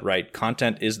 100% right.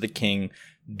 Content is the king.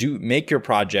 Make your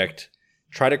project.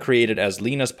 Try to create it as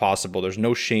lean as possible. There's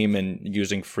no shame in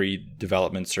using free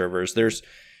development servers. There's,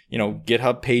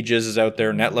 GitHub Pages is out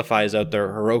there, Netlify is out there,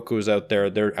 Heroku is out there.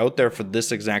 They're out there for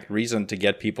this exact reason, to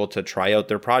get people to try out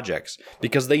their projects,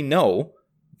 because they know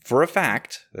for a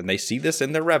fact, and they see this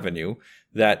in their revenue,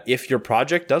 that if your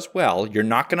project does well, you're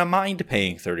not going to mind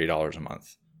paying $30 a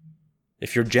month.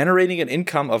 If you're generating an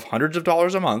income of hundreds of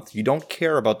dollars a month, you don't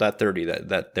care about that 30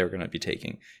 that they're going to be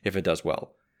taking if it does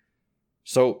well.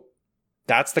 So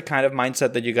that's the kind of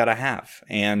mindset that you got to have.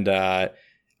 And I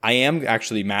am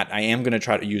actually, Matt, I am going to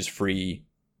try to use free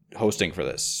hosting for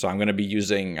this. So I'm going to be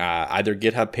using either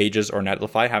GitHub Pages or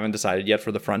Netlify. Haven't decided yet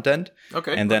for the front end.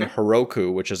 Okay. And then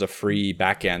Heroku, which is a free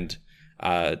backend,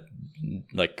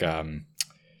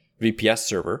 VPS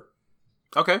server.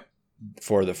 Okay.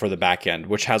 For the back end,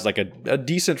 which has like a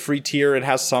decent free tier. It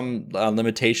has some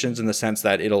limitations in the sense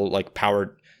that it'll like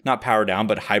not power down,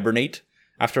 but hibernate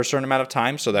after a certain amount of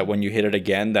time, so that when you hit it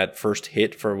again, that first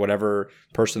hit for whatever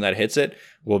person that hits it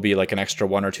will be like an extra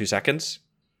 1 or 2 seconds.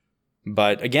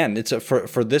 But again, it's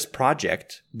for this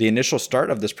project, the initial start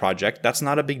of this project, that's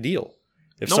not a big deal.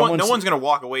 If no one's going to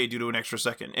walk away due to an extra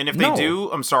second. And if they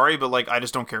do, I'm sorry, but like I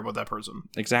just don't care about that person.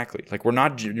 Exactly. Like we're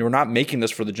not making this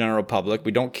for the general public.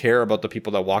 We don't care about the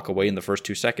people that walk away in the first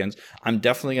 2 seconds. I'm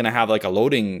definitely going to have like a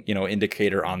loading,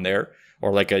 indicator on there,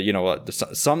 or like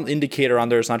some indicator on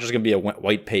there. It's not just going to be a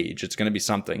white page. It's going to be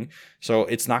something. So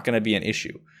it's not going to be an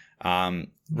issue.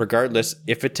 Regardless,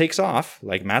 if it takes off,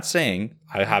 like Matt's saying,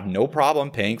 I have no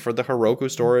problem paying for the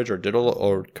Heroku storage or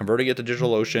converting it to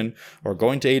DigitalOcean or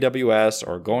going to AWS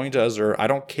or going to Azure. I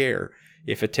don't care.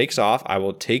 If it takes off, I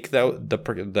will take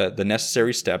the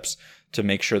necessary steps to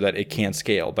make sure that it can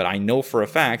scale. But I know for a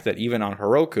fact that even on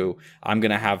Heroku, I'm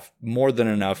going to have more than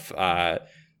enough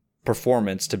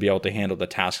performance to be able to handle the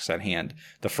tasks at hand.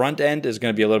 The front end is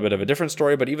going to be a little bit of a different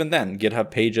story, but even then,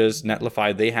 GitHub Pages,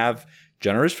 Netlify, they have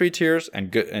generous free tiers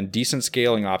and good and decent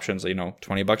scaling options,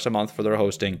 $20 a month for their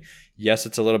hosting. Yes,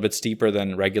 it's a little bit steeper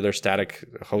than regular static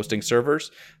hosting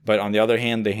servers, but on the other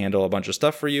hand, they handle a bunch of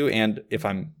stuff for you. And if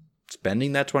I'm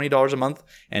spending that $20 a month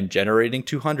and generating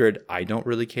 200, I don't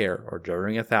really care, or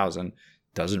generating 1,000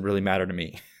 doesn't really matter to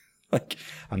me. Like,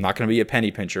 I'm not going to be a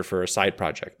penny pincher for a side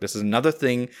project. This is another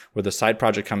thing where the side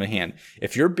project come in hand.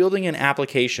 If you're building an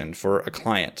application for a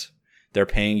client, they're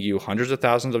paying you hundreds of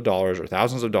thousands of dollars or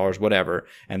thousands of dollars, whatever,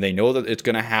 and they know that it's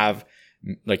going to have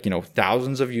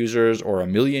thousands of users or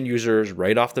 1 million users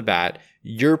right off the bat.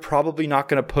 You're probably not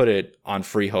going to put it on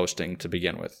free hosting to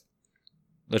begin with.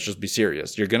 Let's just be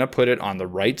serious. You're going to put it on the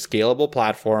right scalable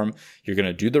platform. You're going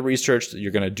to do the research.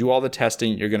 You're going to do all the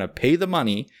testing. You're going to pay the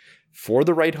money for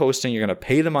the right hosting. You're going to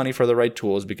pay the money for the right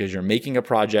tools because you're making a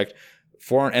project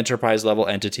for an enterprise level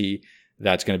entity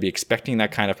that's going to be expecting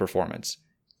that kind of performance.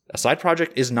 A side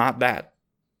project is not that.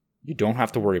 You don't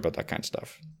have to worry about that kind of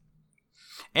stuff.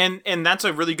 And that's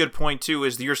a really good point too,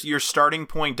 is your starting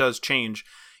point does change.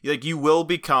 Like you will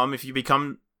become, if you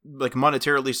become like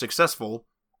monetarily successful,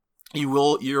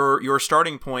 your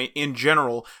starting point in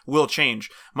general will change.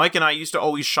 Mike and I used to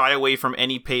always shy away from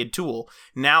any paid tool.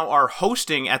 Now our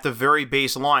hosting at the very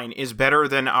baseline is better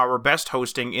than our best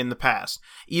hosting in the past.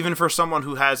 Even for someone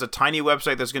who has a tiny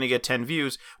website that's going to get 10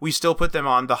 views, we still put them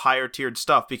on the higher tiered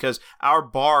stuff because our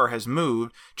bar has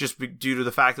moved just due to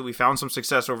the fact that we found some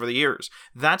success over the years.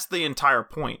 That's the entire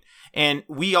point. And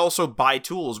we also buy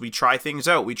tools. We try things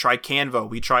out. We try Canva.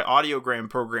 We try audiogram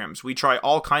programs. We try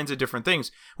all kinds of different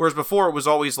things. Whereas before it was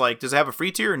always like, does it have a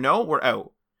free tier? No, we're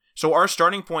out. So our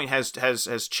starting point has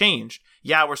changed.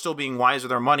 Yeah, we're still being wise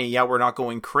with our money. Yeah, we're not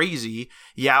going crazy.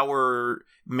 Yeah, we're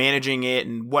managing it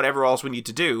and whatever else we need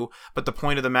to do. But the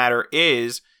point of the matter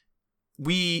is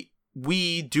we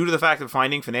due to the fact of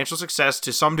finding financial success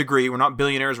to some degree, we're not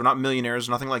billionaires, we're not millionaires,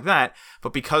 nothing like that.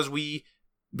 But because we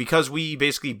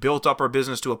basically built up our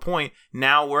business to a point,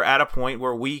 now we're at a point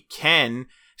where we can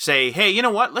say, hey, you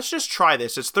know what? Let's just try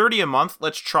this. It's $30 a month.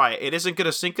 Let's try it. It isn't going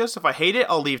to sink us. If I hate it,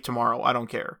 I'll leave tomorrow. I don't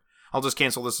care. I'll just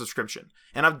cancel the subscription.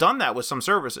 And I've done that with some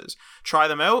services. Try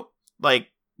them out. Like,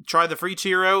 try the free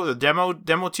tier out, the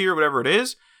demo tier, whatever it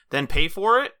is. Then pay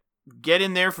for it. Get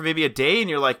in there for maybe a day. And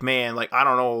you're like, man, like, I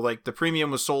don't know. Like, the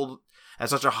premium was sold at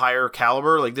such a higher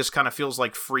caliber. Like, this kind of feels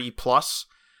like free plus.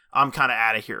 I'm kind of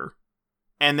out of here.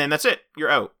 And then that's it. You're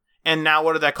out. And now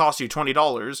what did that cost you?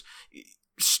 $20.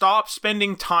 Stop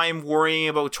spending time worrying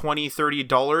about $20,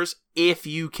 $30 if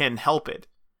you can help it.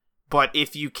 But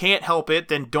if you can't help it,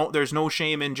 then there's no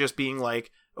shame in just being like,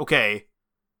 okay,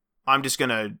 I'm just going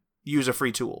to use a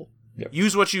free tool. Yep.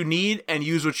 Use what you need and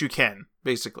use what you can,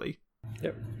 basically.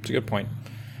 Yep. It's a good point.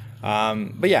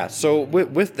 But yeah, so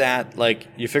with that, like,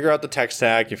 you figure out the tech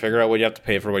stack, you figure out what you have to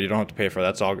pay for, what you don't have to pay for.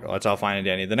 That's all fine and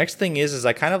dandy. The next thing is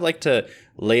I kind of like to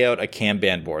lay out a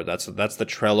Kanban board. That's the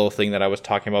Trello thing that I was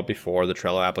talking about before, the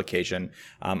Trello application.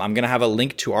 I'm going to have a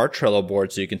link to our Trello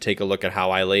board so you can take a look at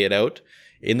how I lay it out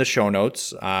in the show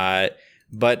notes.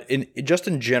 But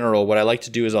in general, what I like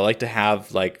to do is I like to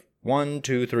have like 1,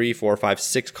 2, 3, 4, 5,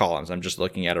 6 columns. I'm just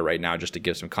looking at it right now just to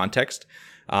give some context.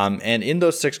 And in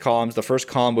those 6 columns, the first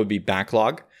column would be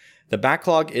backlog. The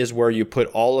backlog is where you put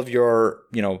all of your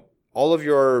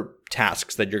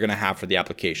tasks that you're going to have for the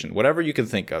application, whatever you can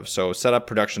think of. So set up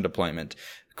production deployment,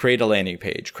 create a landing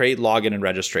page, create login and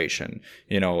registration,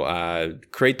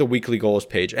 create the weekly goals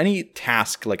page, any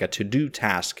task, like a to-do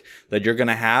task that you're going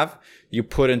to have, you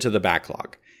put into the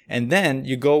backlog. And then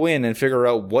you go in and figure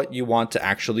out what you want to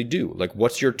actually do. Like,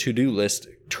 what's your to-do list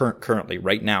currently,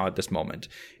 right now, at this moment?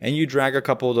 And you drag a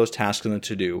couple of those tasks in the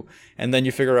to-do. And then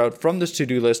you figure out from this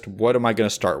to-do list, what am I going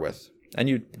to start with? And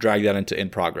you drag that into in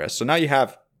progress. So now you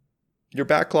have your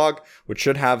backlog, which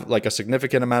should have like a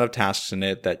significant amount of tasks in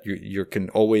it that you can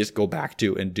always go back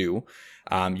to and do.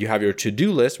 You have your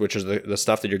to-do list, which is the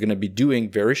stuff that you're going to be doing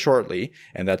very shortly,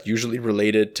 and that's usually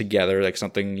related together, like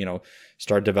something,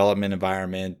 start development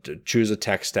environment, choose a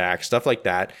tech stack, stuff like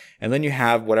that. And then you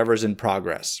have whatever's in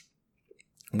progress.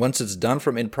 Once it's done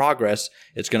from in progress,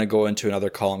 it's going to go into another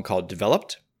column called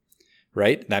developed,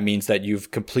 right? That means that you've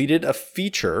completed a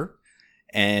feature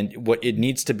and what it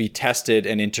needs to be tested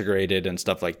and integrated and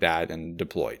stuff like that and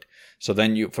deployed. So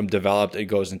then from developed, it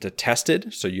goes into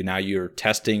tested. So you're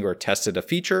testing or tested a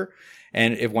feature.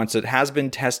 And once it has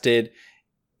been tested,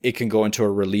 it can go into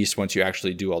a release. Once you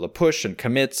actually do all the push and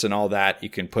commits and all that, you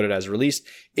can put it as released.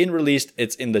 In released,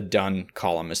 it's in the done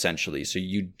column essentially. So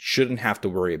you shouldn't have to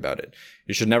worry about it.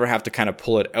 You should never have to kind of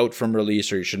pull it out from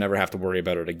release, or you should never have to worry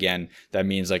about it again. That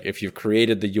means like if you've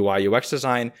created the UI UX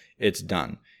design, it's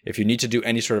done. If you need to do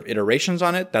any sort of iterations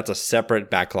on it, that's a separate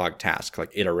backlog task,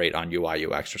 like iterate on UI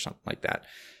UX or something like that.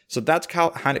 So that's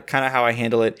kind of how I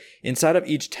handle it. Inside of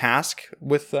each task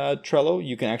with Trello,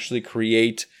 you can actually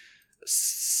create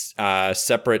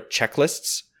separate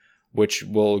checklists, which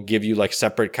will give you like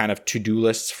separate kind of to-do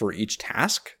lists for each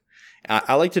task.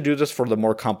 I like to do this for the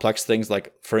more complex things.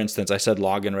 Like, for instance, I said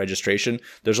login registration.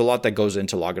 There's a lot that goes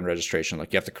into login registration.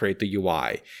 Like you have to create the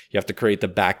UI, you have to create the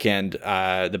backend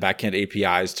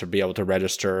APIs to be able to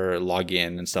register, log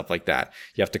in, and stuff like that.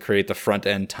 You have to create the front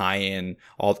end tie-in,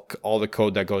 all the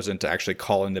code that goes into actually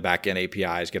calling the backend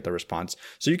APIs, get the response.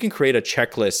 So you can create a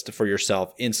checklist for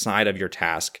yourself inside of your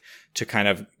task to kind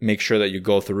of make sure that you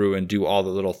go through and do all the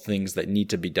little things that need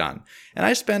to be done. And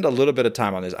I spend a little bit of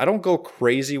time on this. I don't go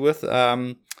crazy with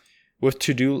to-do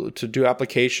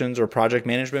applications or project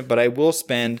management, but I will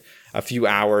spend a few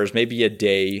hours, maybe a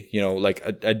day, like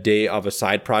a day of a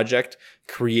side project,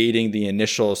 creating the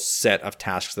initial set of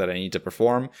tasks that I need to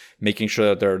perform, making sure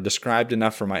that they're described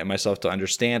enough for myself to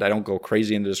understand. I don't go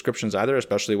crazy in the descriptions either,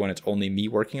 especially when it's only me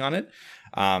working on it.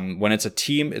 When it's a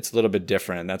team, it's a little bit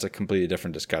different, and that's a completely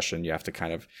different discussion. You have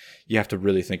to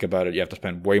really think about it. You have to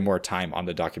spend way more time on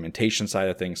the documentation side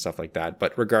of things, stuff like that.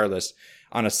 But regardless,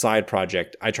 on a side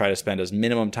project, I try to spend as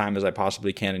minimum time as I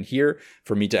possibly can in here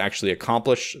for me to actually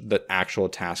accomplish the actual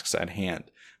tasks at hand,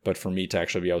 but for me to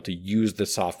actually be able to use the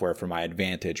software for my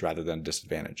advantage rather than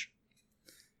disadvantage.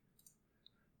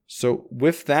 So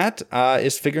with that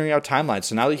is figuring out timelines.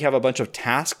 So now that you have a bunch of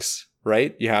tasks,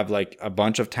 right? You have like a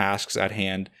bunch of tasks at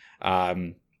hand.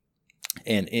 And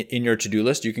in your to-do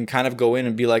list, you can kind of go in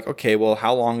and be like, okay, well,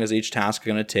 how long is each task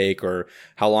going to take? Or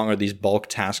how long are these bulk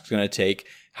tasks going to take?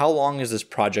 How long is this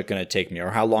project going to take me?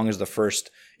 Or how long is the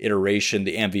first iteration,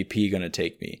 the MVP, going to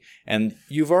take me? And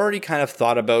you've already kind of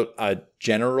thought about a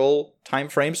general time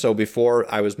frame. So before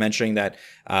I was mentioning that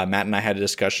Matt and I had a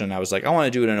discussion, I was like, I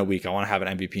want to do it in a week. I want to have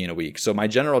an MVP in a week. So my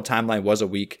general timeline was a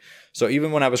week. So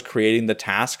even when I was creating the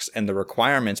tasks and the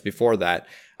requirements before that,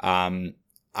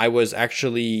 I was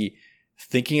actually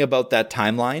thinking about that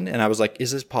timeline, and I was like,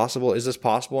 is this possible? Is this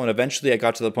possible? And eventually I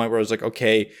got to the point where I was like,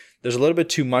 okay, there's a little bit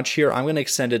too much here. I'm going to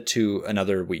extend it to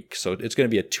another week. So it's going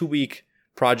to be a 2-week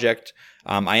project.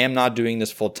 I am not doing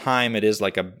this full time. It is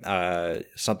like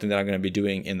something that I'm going to be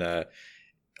doing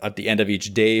at the end of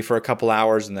each day for a couple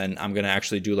hours. And then I'm going to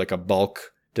actually do like a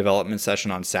bulk development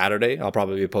session on Saturday. I'll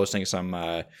probably be posting some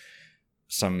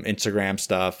Instagram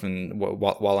stuff and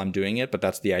while I'm doing it, but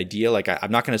that's the idea. Like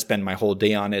I'm not going to spend my whole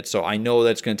day on it. So I know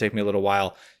that's going to take me a little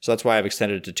while. So that's why I've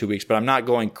extended it to 2 weeks, but I'm not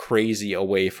going crazy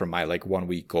away from my like 1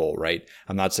 week goal, right?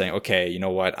 I'm not saying, okay, you know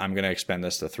what? I'm going to expand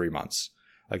this to 3 months.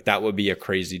 Like that would be a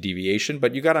crazy deviation,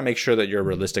 but you got to make sure that you're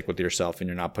realistic with yourself and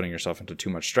you're not putting yourself into too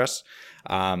much stress.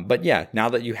 But yeah, now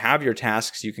that you have your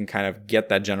tasks, you can kind of get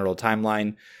that general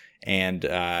timeline and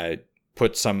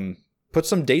put some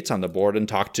dates on the board and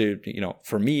talk to,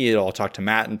 for me, I'll talk to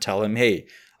Matt and tell him, hey,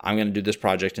 I'm going to do this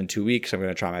project in 2 weeks. I'm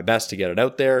going to try my best to get it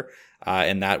out there.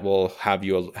 And that will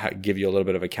give you a little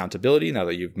bit of accountability now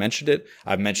that you've mentioned it.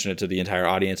 I've mentioned it to the entire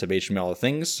audience of HTML All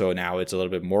Things. So now it's a little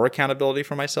bit more accountability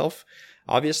for myself,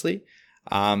 obviously.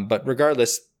 But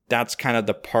regardless, that's kind of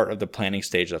the part of the planning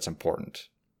stage that's important.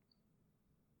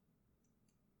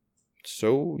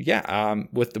 So yeah,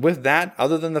 with that,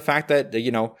 other than the fact that,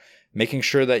 making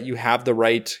sure that you have the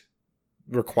right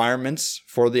requirements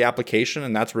for the application,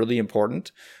 and that's really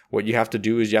important. What you have to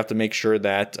do is you have to make sure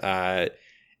that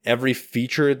every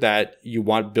feature that you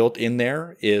want built in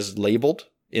there is labeled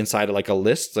inside of like a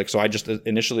list. Like, so I just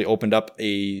initially opened up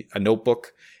a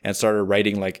notebook and started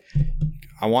writing like,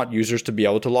 I want users to be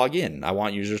able to log in. I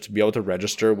want users to be able to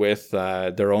register with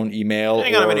their own email.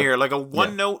 Hang on a minute here. Like a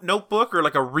OneNote notebook or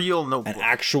like a real notebook? An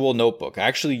actual notebook. I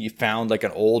actually found like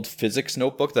an old physics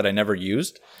notebook that I never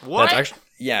used. What?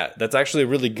 That's actually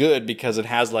really good because it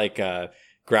has like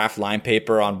graph line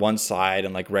paper on one side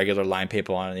and like regular line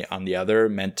paper on the other,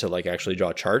 meant to like actually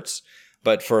draw charts.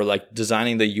 But for like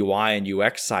designing the UI and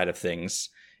UX side of things,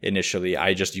 initially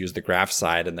I just used the graph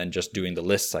side, and then just doing the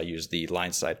lists I used the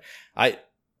line side. I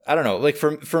don't know, like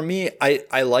for me,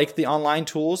 I like the online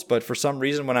tools, but for some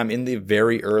reason when I'm in the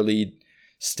very early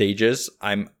stages,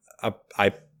 I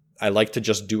like to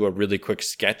just do a really quick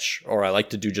sketch, or I like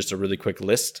to do just a really quick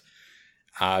list,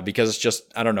 because it's just,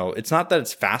 I don't know, it's not that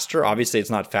it's faster. Obviously it's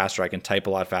not faster. I can type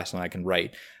a lot faster than I can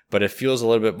write, but it feels a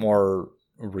little bit more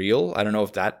real. I don't know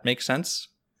if that makes sense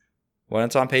when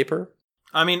it's on paper.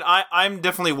 I mean, I'm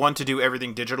definitely one to do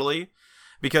everything digitally,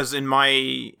 because in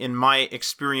my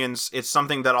experience, it's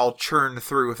something that I'll churn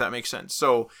through, if that makes sense.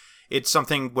 So it's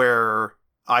something where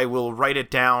I will write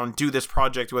it down, do this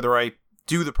project, whether I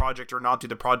do the project or not do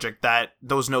the project, that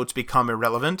those notes become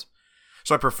irrelevant.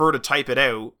 So I prefer to type it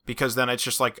out, because then it's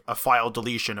just like a file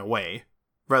deletion away,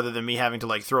 rather than me having to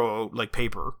like throw out like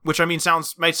paper, which I mean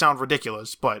might sound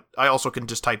ridiculous, but I also can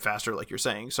just type faster, like you're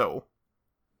saying. So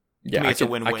yeah, it's a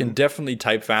win-win. I can definitely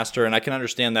type faster, and I can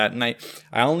understand that. And I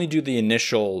only do the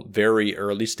initial very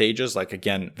early stages, like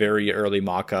again, very early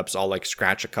mock-ups. I'll like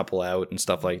scratch a couple out and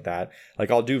stuff like that. Like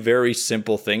I'll do very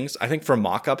simple things. I think for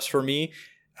mock-ups for me,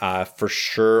 for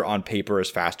sure on paper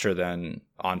is faster than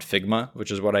on Figma,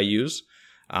 which is what I use.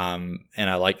 And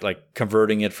I like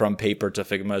converting it from paper to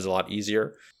Figma is a lot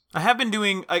easier. I have been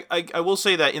doing, I will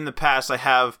say that in the past I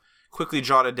have quickly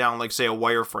jotted down like say a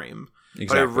wireframe. Exactly.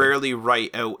 But I rarely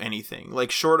write out anything.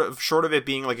 Like short of it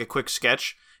being like a quick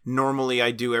sketch, normally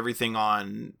I do everything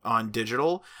on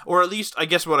digital. Or at least I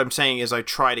guess what I'm saying is I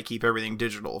try to keep everything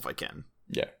digital if I can.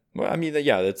 Yeah. Well, I mean,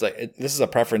 yeah, it's like this is a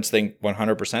preference thing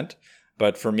 100%.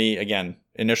 But for me, again,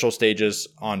 initial stages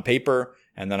on paper,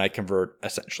 and then I convert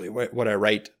essentially what I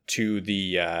write to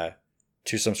the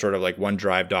to some sort of like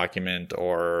OneDrive document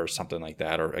or something like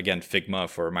that, or again Figma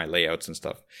for my layouts and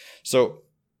stuff. So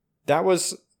that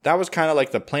was kind of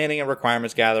like the planning and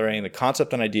requirements gathering, the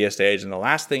concept and idea stage. And the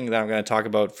last thing that I'm going to talk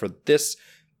about for this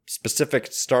specific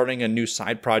starting a new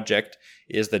side project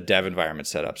is the dev environment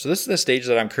setup. So this is the stage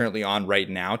that I'm currently on right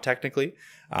now, technically,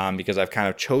 because I've kind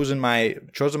of chosen my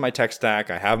tech stack.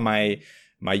 I have my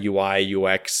UI,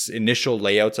 UX initial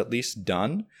layouts at least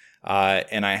done.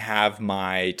 And I have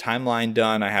my timeline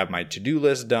done. I have my to-do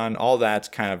list done. All that's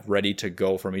kind of ready to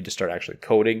go for me to start actually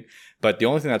coding. But the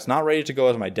only thing that's not ready to go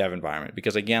is my dev environment.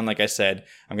 Because again, like I said,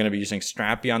 I'm going to be using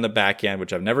Strapi on the back end,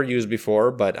 which I've never used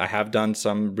before, but I have done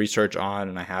some research on,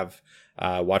 and I have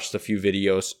watched a few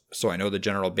videos, so I know the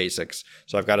general basics.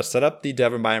 So I've got to set up the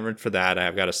dev environment for that.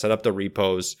 I've got to set up the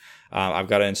repos. I've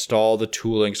got to install the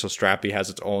tooling. So Strapi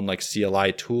has its own like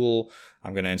CLI tool.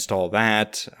 I'm going to install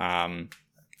that. I'm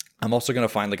also going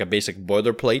to find like a basic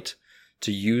boilerplate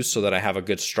to use so that I have a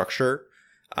good structure.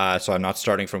 So I'm not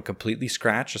starting from completely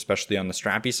scratch, especially on the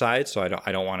Strapi side. So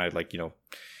I don't want to like,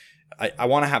 I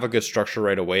want to have a good structure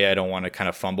right away. I don't want to kind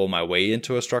of fumble my way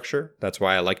into a structure. That's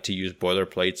why I like to use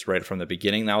boilerplates right from the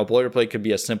beginning. Now a boilerplate could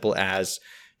be as simple as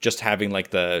just having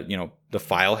like the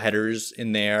file headers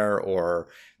in there, or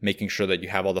making sure that you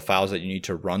have all the files that you need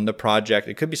to run the project.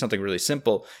 It could be something really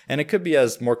simple, and it could be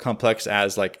as more complex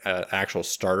as like an actual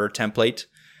starter template,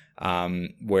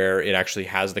 where it actually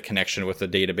has the connection with the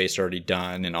database already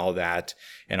done and all that.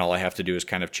 And all I have to do is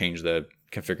kind of change the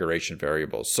configuration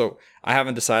variables. So I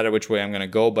haven't decided which way I'm going to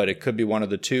go, but it could be one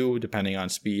of the two. Depending on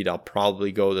speed, I'll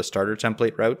probably go the starter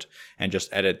template route and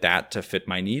just edit that to fit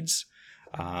my needs.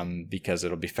 Because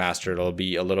it'll be faster. It'll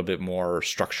be a little bit more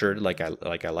structured, like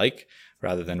I like,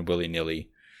 rather than willy-nilly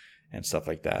and stuff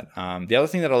like that. The other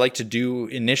thing that I like to do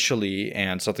initially,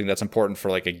 and something that's important for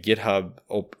like a GitHub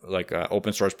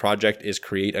open source project, is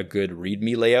create a good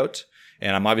README layout.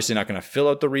 And I'm obviously not going to fill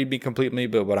out the README completely,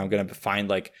 but what I'm going to find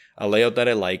like a layout that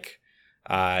I like,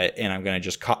 and I'm going to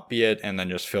just copy it and then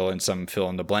just fill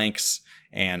in the blanks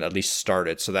and at least start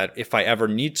it, so that if I ever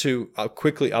need to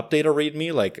quickly update a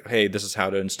README, like, hey, this is how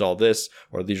to install this,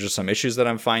 or these are some issues that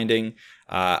I'm finding,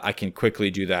 I can quickly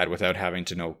do that without having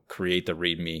to create the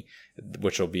README,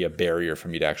 which will be a barrier for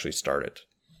me to actually start it.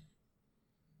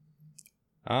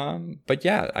 But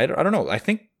yeah, I don't know. I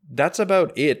think that's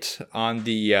about it on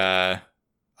the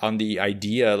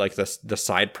idea, like the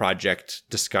side project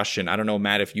discussion. I don't know,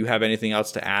 Matt, if you have anything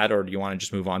else to add, or do you want to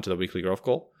just move on to the weekly growth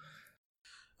goal?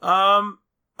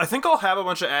 I think I'll have a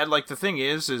bunch of like the thing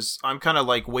is I'm kind of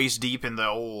like waist deep in the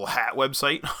old hat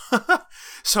website.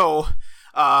 So,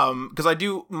 because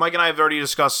Mike and I have already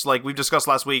discussed, like we've discussed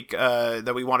last week,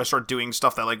 that we want to start doing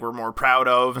stuff that like we're more proud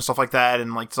of and stuff like that,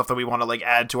 and like stuff that we want to like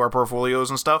add to our portfolios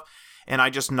and stuff. And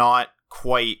I just not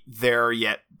quite there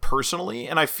yet personally,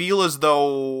 and I feel as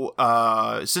though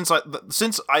since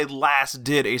I last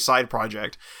did a side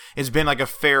project, it's been like a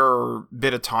fair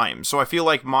bit of time. So I feel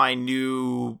like my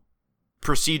new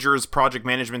procedures, project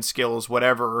management skills,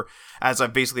 whatever, as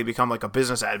I've basically become like a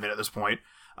business admin at this point,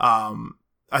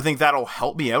 I think that'll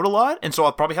help me out a lot, and so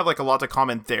I'll probably have like a lot to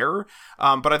comment there.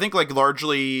 But I think like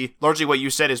largely what you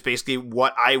said is basically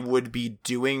what I would be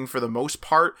doing for the most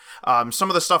part. Some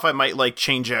of the stuff I might like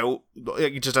change out,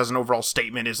 just as an overall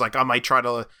statement, is like I might try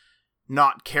to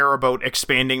not care about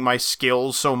expanding my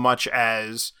skills so much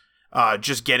as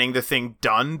just getting the thing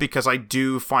done, because I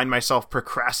do find myself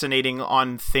procrastinating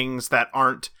on things that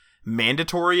aren't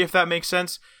mandatory, if that makes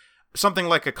sense. Something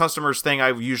like a customer's thing,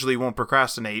 I usually won't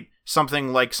procrastinate.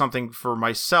 Something for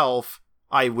myself,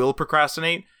 I will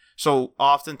procrastinate. So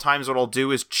oftentimes what I'll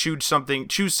do is choose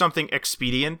something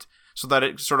expedient so that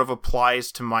it sort of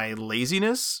applies to my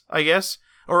laziness, I guess.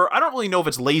 Or I don't really know if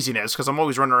it's laziness, because I'm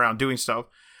always running around doing stuff.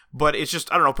 But it's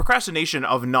just, I don't know, procrastination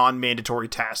of non-mandatory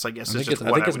tasks, I guess. I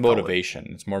think it's motivation.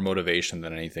 It's more motivation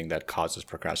than anything that causes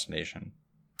procrastination.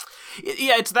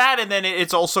 Yeah, it's that, and then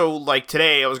it's also, like,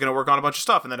 today I was going to work on a bunch of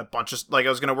stuff, and then I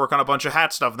was going to work on a bunch of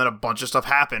hat stuff, and then a bunch of stuff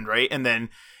happened, right? And then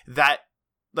that,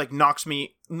 like, knocks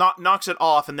it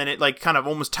off, and then it, like, kind of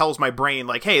almost tells my brain,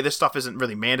 like, hey, this stuff isn't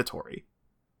really mandatory,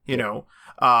 you know?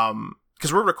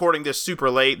 Because we're recording this super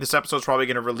late. This episode's probably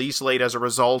going to release late as a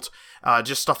result.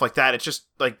 Just stuff like that. It's just,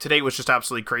 like, today was just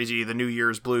absolutely crazy. The New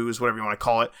Year's blues, whatever you want to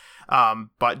call it.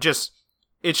 But just,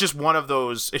 it's just one of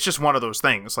those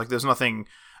things. Like, there's nothing...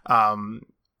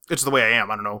 it's the way I am.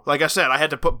 I don't know. Like I said, I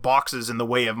had to put boxes in the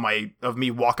way of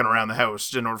me walking around the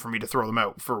house in order for me to throw them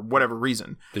out for whatever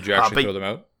reason. Did you actually throw them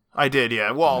out? I did, yeah.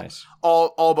 Well, nice.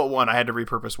 all but one. I had to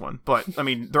repurpose one, but I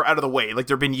mean, they're out of the way. Like,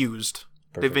 they've been used.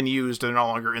 Perfect. They've been used. They're no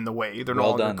longer in the way. They're no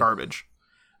longer garbage.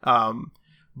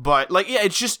 But like, yeah,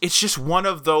 it's just one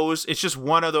of those. It's just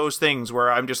one of those things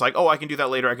where I'm just like, oh, I can do that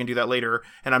later,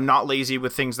 and I'm not lazy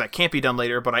with things that can't be done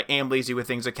later, but I am lazy with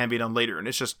things that can be done later, and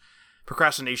it's just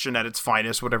procrastination at its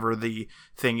finest, whatever the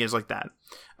thing is, like that.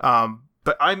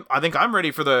 But I think I'm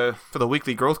ready for the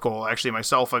weekly growth goal, actually,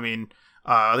 myself. I mean,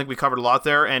 I think we covered a lot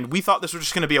there, and we thought this was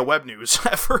just going to be a web news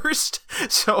at first.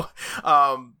 So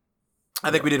I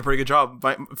think we did a pretty good job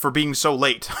for being so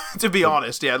late, to be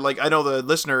honest. Yeah, like, I know the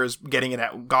listener is getting it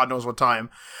at God knows what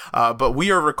time, but we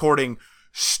are recording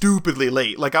stupidly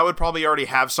late. Like, I would probably already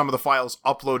have some of the files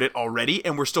uploaded already,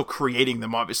 and we're still creating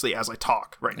them, obviously, as I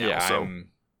talk right now.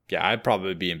 Yeah, I'd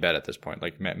probably be in bed at this point.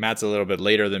 Like, Matt's a little bit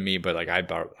later than me, but like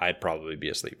I'd probably be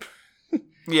asleep.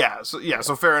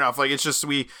 So fair enough. Like, it's just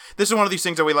this is one of these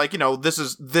things that we, like, you know, this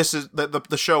is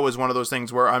the show is one of those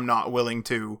things where I'm not willing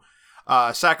to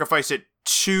sacrifice it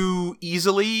too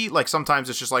easily. Like, sometimes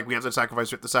it's just like we have to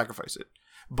sacrifice it.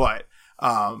 But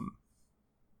that's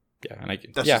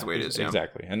just the way it is.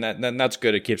 Exactly, and that's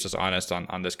good. It keeps us honest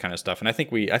on this kind of stuff, and I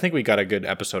think we got a good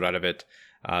episode out of it.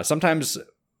 Sometimes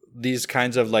these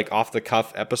kinds of like off the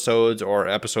cuff episodes, or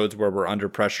episodes where we're under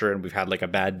pressure and we've had like a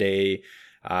bad day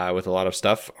with a lot of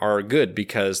stuff, are good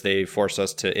because they force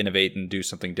us to innovate and do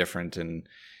something different. And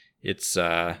it's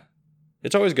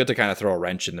always good to kind of throw a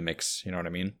wrench in the mix, you know what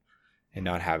I mean? And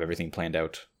not have everything planned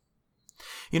out.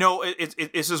 You know,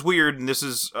 this is weird, and this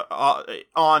is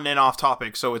on and off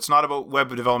topic. So it's not about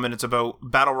web development; it's about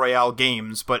battle royale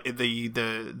games. But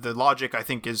the logic, I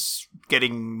think, is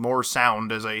getting more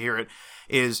sound as I hear it.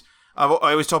 Is I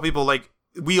always tell people, like,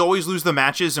 we always lose the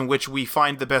matches in which we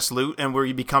find the best loot and where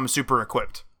you become super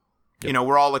equipped. Yep. You know,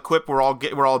 we're all equipped, we're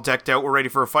all decked out, we're ready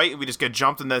for a fight, and we just get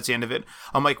jumped, and that's the end of it.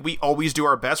 I'm like, we always do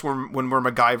our best when we're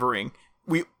MacGyvering.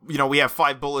 We have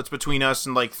 5 bullets between us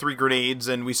and like 3 grenades,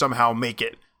 and we somehow make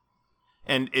it.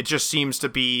 And it just seems to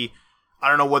be, I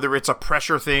don't know whether it's a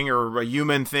pressure thing or a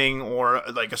human thing or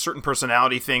like a certain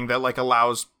personality thing that like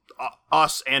allows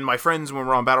us and my friends when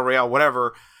we're on Battle Royale,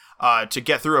 whatever, to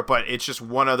get through it. But it's just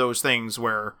one of those things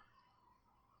where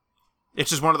it's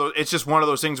just one of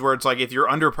those things where it's like, if you're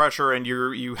under pressure and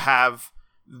you have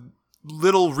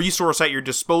little resource at your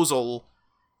disposal,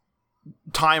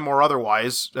 time or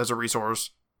otherwise, as a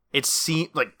resource,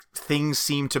 things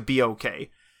seem to be okay.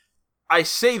 I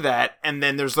say that, and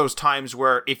then there's those times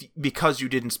where because you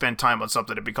didn't spend time on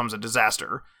something, it becomes a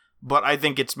disaster. But I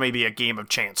think it's maybe a game of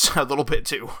chance a little bit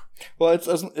too. Well,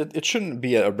 it shouldn't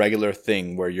be a regular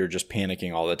thing where you're just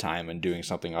panicking all the time and doing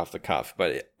something off the cuff.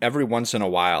 But every once in a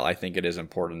while, I think it is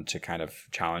important to kind of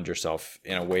challenge yourself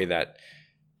in a way that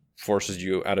forces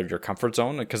you out of your comfort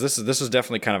zone. Because this is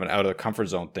definitely kind of an out of the comfort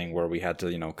zone thing where we had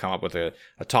to, come up with a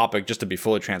topic. Just to be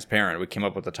fully transparent, we came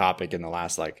up with a topic in the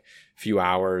last few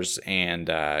hours and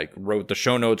wrote the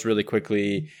show notes really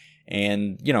quickly.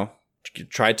 And,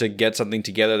 try to get something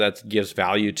together that gives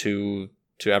value to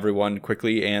everyone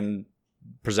quickly and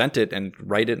present it and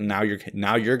write it. And now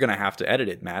you're going to have to edit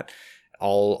it, Matt,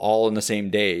 all in the same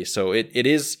day. So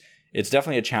it's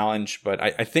definitely a challenge, but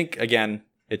I think, again,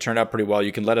 it turned out pretty well.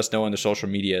 You can let us know in the social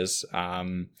medias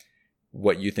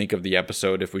what you think of the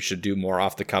episode, if we should do more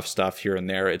off the cuff stuff here and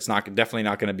there. It's definitely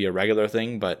not going to be a regular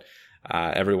thing, but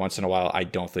every once in a while, I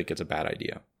don't think it's a bad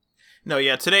idea. No,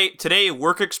 yeah. Today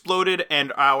work exploded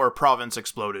and our province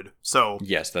exploded. So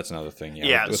yes, that's another thing. Yeah.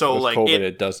 Yeah. With like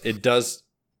COVID, it does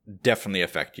definitely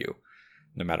affect you,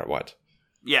 no matter what.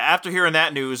 Yeah. After hearing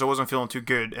that news, I wasn't feeling too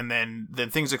good, and then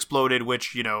things exploded,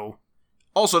 which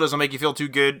also doesn't make you feel too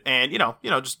good, and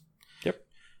just yep.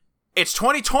 It's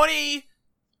 2020,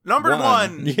 number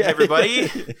one, yeah.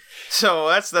 Everybody. So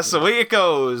that's the way it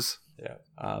goes. Yeah.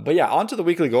 But yeah, on to the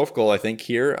weekly growth goal, I think,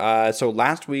 here. So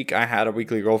last week I had a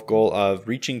weekly growth goal of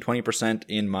reaching 20%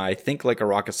 in my Think Like a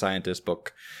Rocket Scientist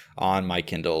book on my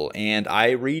Kindle, and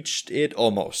I reached it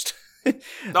almost.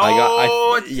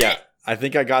 I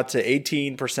think I got to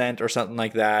 18% or something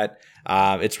like that.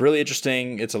 It's really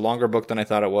interesting. It's a longer book than I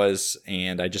thought it was,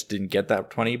 and I just didn't get that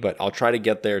 20, but I'll try to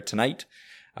get there tonight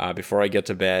before I get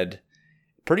to bed.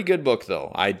 Pretty good book,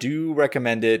 though. I do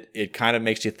recommend it. It kind of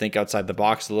makes you think outside the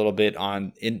box a little bit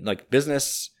on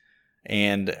business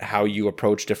and how you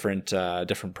approach different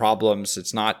problems.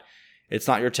 It's not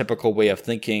your typical way of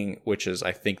thinking, which is,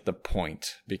 I think, the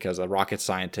point, because a rocket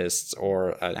scientist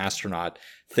or an astronaut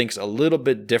thinks a little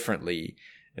bit differently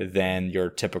than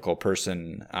your typical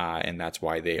person, and that's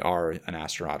why they are an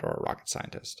astronaut or a rocket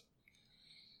scientist.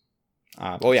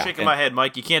 Shaking my head,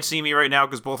 Mike. You can't see me right now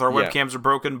because both our webcams are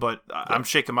broken, but I'm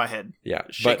shaking my head. Yeah,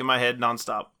 shaking my head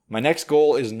nonstop. My next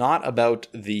goal is not about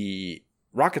the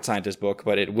rocket scientist book,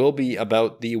 but it will be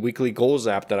about the weekly goals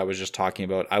app that I was just talking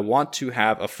about. I want to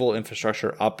have a full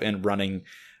infrastructure up and running,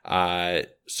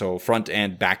 so front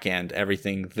end, back end,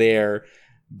 everything there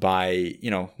by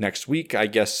next week. I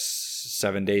guess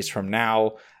 7 days from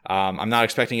now. I'm not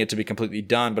expecting it to be completely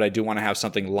done, but I do want to have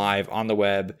something live on the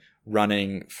web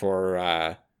running for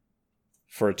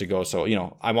it to go. So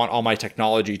I want all my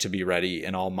technology to be ready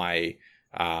and all my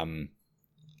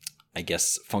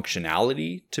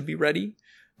functionality to be ready,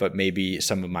 but maybe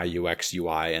some of my UX,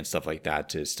 UI, and stuff like that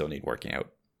to still need working out.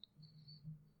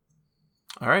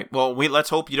 All right. Well, let's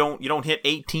hope you don't hit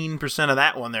 18% of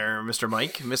that one there, Mr.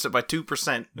 Mike. Miss it by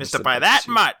 2%. Missed it by that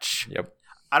much. Yep.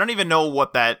 I don't even know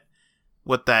what that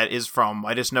is from.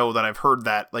 I just know that I've heard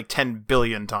that like 10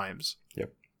 billion times.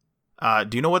 Yep.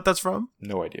 Do you know what that's from?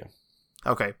 No idea.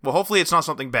 Okay. Well, hopefully it's not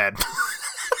something bad.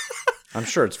 I'm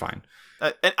sure it's fine.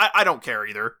 And I don't care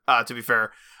either, to be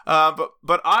fair.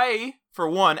 But I, for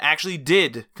one, actually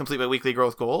did complete my weekly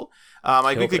growth goal.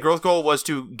 My weekly growth goal was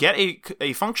to get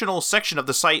a functional section of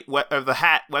the site, of the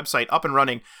HAT website, up and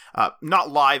running.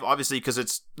 Not live, obviously, because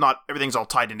it's not everything's all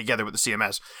tied in together with the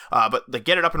CMS. But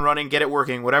get it up and running, get it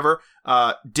working, whatever.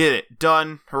 Did it,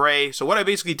 done, hooray! So what I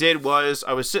basically did was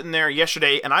I was sitting there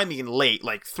yesterday, and I mean late,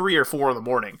 like 3 or 4 in the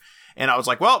morning. And I was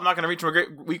like, well, I'm not going to reach my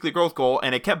weekly growth goal.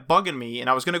 And it kept bugging me. And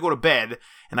I was going to go to bed.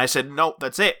 And I said, no,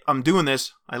 that's it. I'm doing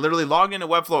this. I literally logged into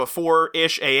Webflow at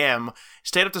 4-ish a.m.,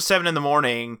 stayed up to 7 in the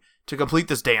morning to complete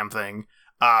this damn thing.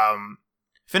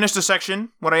 Finished the section.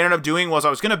 What I ended up doing was I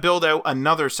was going to build out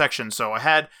another section. So I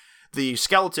had the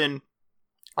skeleton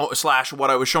 /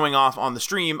 what I was showing off on the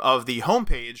stream of the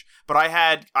homepage, but I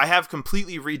have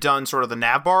completely redone sort of the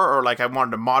navbar, or like I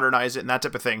wanted to modernize it and that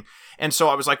type of thing. And so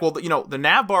I was like, well, the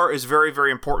navbar is very,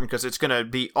 very important because it's going to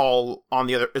be all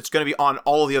on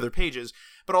all of the other pages,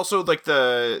 but also like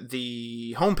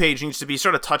the homepage needs to be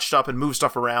sort of touched up and move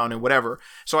stuff around and whatever.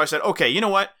 So I said, okay, you know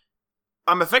what?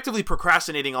 I'm effectively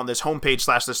procrastinating on this homepage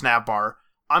 / this navbar.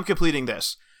 I'm completing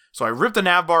this. So I ripped the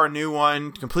navbar, a new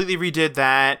one, completely redid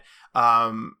that.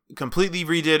 Completely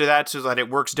redid that so that it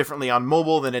works differently on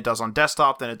mobile than it does on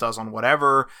desktop, than it does on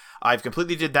whatever. I've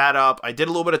completely did that up. I did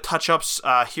a little bit of touch-ups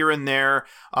here and there,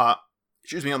 on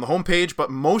the homepage, but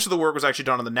most of the work was actually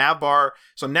done on the navbar.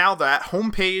 So now that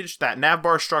homepage, that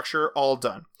navbar structure, all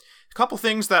done. A couple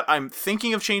things that I'm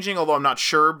thinking of changing, although I'm not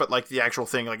sure, but like the actual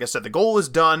thing, like I said, the goal is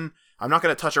done. I'm not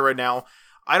going to touch it right now.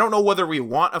 I don't know whether we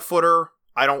want a footer.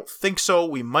 I don't think so.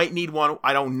 We might need one.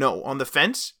 I don't know. On the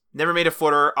fence. Never made a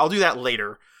footer. I'll do that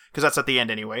later, because that's at the end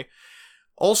anyway.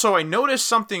 Also, I noticed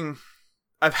something.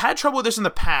 I've had trouble with this in the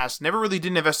past. Never really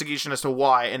did an investigation as to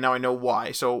why, and now I know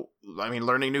why. So, I mean,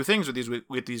 learning new things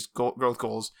with these growth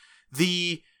goals.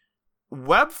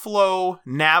 Webflow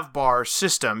navbar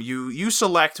system, you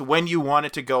select when you want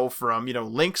it to go from,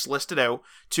 links listed out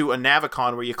to a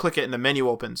navicon where you click it and the menu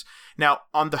opens. Now,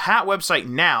 on the Hat website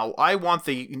now, I want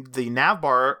the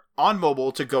navbar on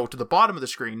mobile to go to the bottom of the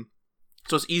screen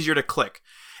so it's easier to click.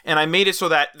 And I made it so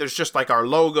that there's just like our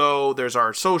logo, there's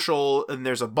our social, and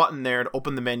there's a button there to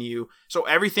open the menu. So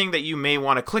everything that you may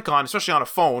want to click on, especially on a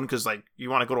phone, because like you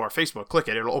want to go to our Facebook, click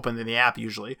it, it'll open in the app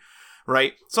usually,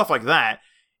 right? Stuff like that.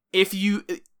 If you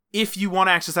want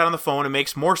to access that on the phone, it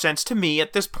makes more sense to me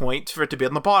at this point for it to be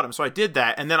on the bottom. So I did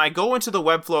that. And then I go into the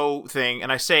Webflow thing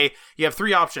and I say, you have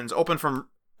 3 options, open from,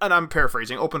 and I'm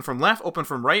paraphrasing, open from left, open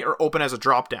from right, or open as a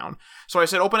drop down. So I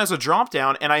said open as a drop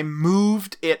down and I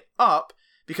moved it up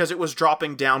because it was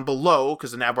dropping down below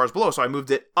because the navbar is below. So I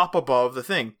moved it up above the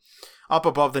thing, up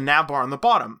above the navbar on the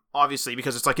bottom, obviously,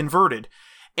 because it's like inverted.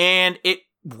 And it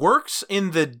works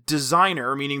in the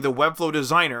designer, meaning the Webflow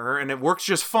designer, and it works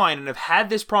just fine. And I've had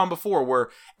this problem before where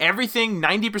everything,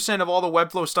 90% of all the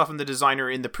Webflow stuff in the designer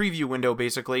in the preview window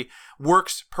basically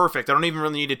works perfect. I don't even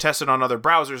really need to test it on other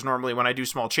browsers normally when I do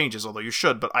small changes, although you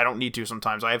should, but I don't need to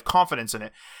sometimes. I have confidence in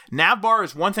it. Navbar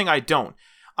is one thing I don't.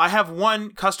 I have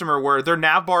one customer where their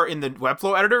navbar in the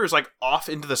Webflow editor is like off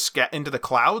into the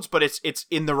clouds, but it's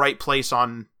in the right place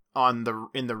in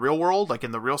the real world, like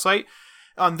in the real site.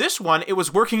 On this one, it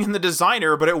was working in the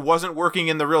designer, but it wasn't working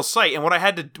in the real site. And what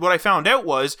I found out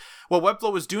was what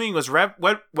Webflow was doing was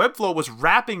Webflow was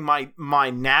wrapping my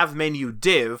nav menu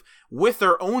div with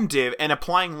their own div and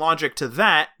applying logic to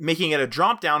that, making it a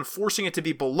drop down, forcing it to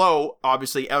be below,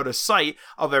 obviously out of sight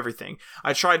of everything.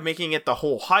 I tried making it the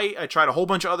whole height. I tried a whole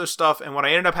bunch of other stuff. And what I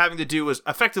ended up having to do was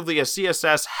effectively a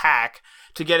CSS hack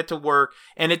to get it to work.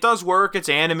 And it does work. It's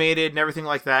animated and everything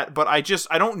like that. But I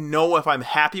don't know if I'm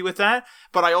happy with that.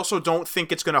 But I also don't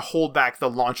think it's going to hold back the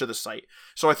launch of the site.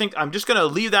 So I think I'm just going to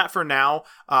leave that for now.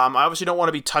 I obviously don't want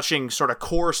to be touching sort of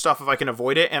core stuff if I can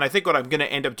avoid it. And I think what I'm going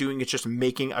to end up doing is just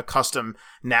making a custom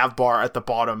nav bar at the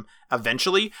bottom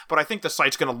eventually. But I think the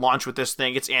site's going to launch with this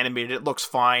thing. It's animated. It looks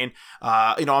fine.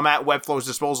 I'm at Webflow's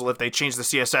disposal if they change the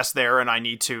CSS there and I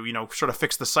need to, sort of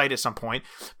fix the site at some point.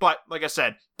 But like I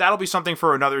said, that'll be something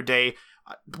for another day.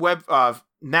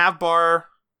 Nav bar,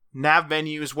 nav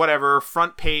menus, whatever,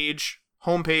 front page,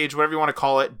 home page, whatever you want to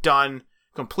call it, done,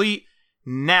 complete.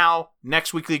 Now,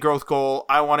 next weekly growth goal,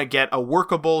 I want to get a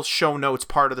workable show notes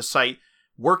part of the site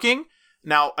working.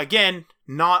 Now, again,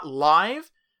 not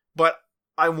live, but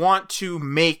I want to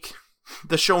make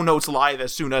the show notes live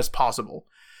as soon as possible.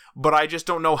 But I just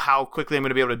don't know how quickly I'm going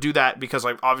to be able to do that because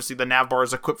obviously the nav bar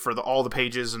is equipped for all the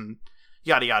pages and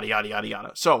yada, yada, yada, yada,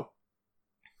 yada. So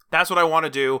that's what I want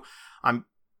to do.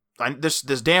 This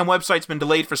damn website's been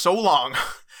delayed for so long.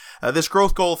 This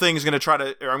growth goal thing is going to try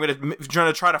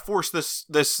to force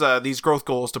these growth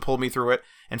goals to pull me through it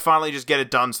and finally just get it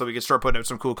done so we can start putting out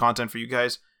some cool content for you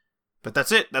guys. But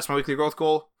that's it. That's my weekly growth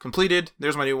goal completed.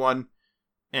 There's my new one.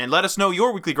 And let us know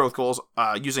your weekly growth goals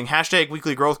using hashtag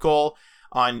weekly growth goal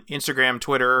on Instagram,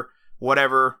 Twitter,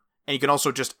 whatever. And you can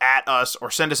also just @ us or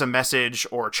send us a message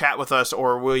or chat with us,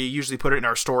 or we'll usually put it in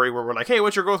our story where we're like, hey,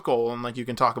 what's your growth goal? And you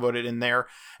can talk about it in there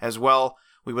as well.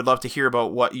 We would love to hear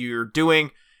about what you're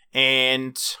doing.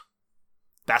 And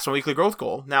that's my weekly growth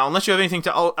goal. Now, unless you have anything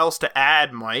else to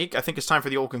add, Mike, I think it's time for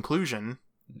the old conclusion.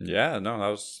 Yeah, no,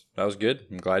 that was good.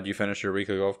 I'm glad you finished your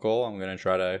weekly growth goal. I'm going to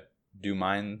try to do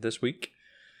mine this week.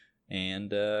 And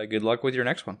good luck with your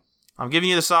next one. I'm giving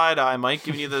you the side eye, Mike.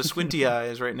 Giving you the squinty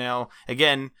eyes right now.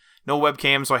 Again, no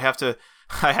webcam, so I have to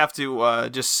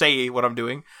just say what I'm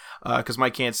doing because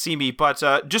Mike can't see me. But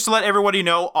just to let everybody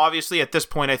know, obviously at this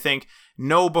point, I think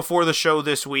no before the show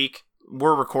this week.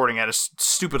 We're recording at a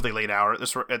stupidly late hour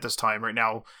at this time right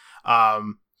now.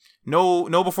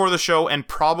 No before the show, and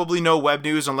probably no web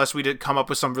news unless we did come up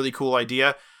with some really cool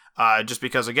idea. Just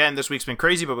because, again, this week's been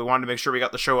crazy, but we wanted to make sure we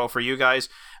got the show out for you guys.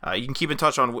 You can keep in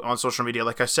touch on social media.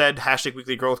 Like I said, hashtag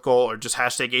weekly growth goal or just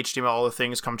hashtag HTML, all the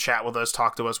things. Come chat with us,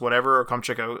 talk to us, whatever, or come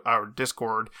check out our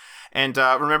Discord. And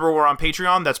remember, we're on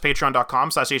Patreon. That's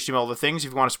patreon.com/HTML, all the things.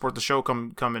 If you want to support the show,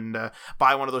 come and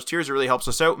buy one of those tiers. It really helps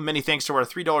us out. Many thanks to our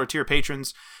 $3 tier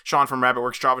patrons. Sean from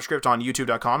RabbitWorks JavaScript on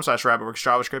youtube.com/RabbitWorks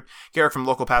JavaScript. Garrett from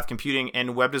Local Path Computing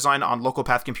and Web Design on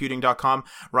localpathcomputing.com.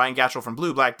 Ryan Gatchell from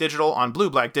Blue Black Digital on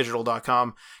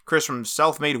blueblackdigital.com. Chris from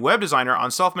Selfmade Web Designer on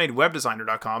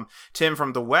selfmadewebdesigner.com. Tim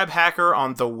from The Web Hacker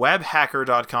on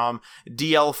thewebhacker.com.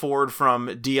 DL Ford from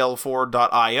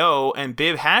dlford.io. And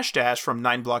Bib Hashdash from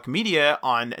 9block Media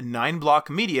on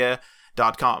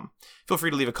 9blockmedia.com. Feel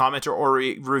free to leave a comment or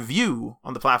a review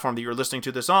on the platform that you're listening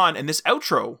to this on, and this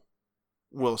outro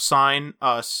will sign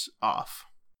us off.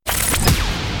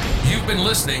 You've been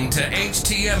listening to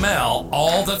HTML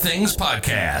All the Things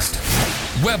Podcast.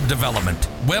 Web development,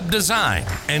 web design,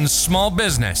 and small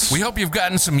business. We hope you've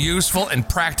gotten some useful and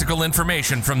practical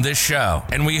information from this show.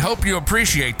 And we hope you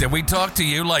appreciate that we talk to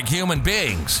you like human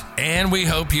beings. And we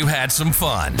hope you had some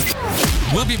fun.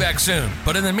 We'll be back soon.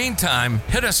 But in the meantime,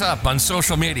 hit us up on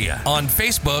social media on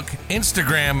Facebook,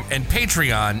 Instagram, and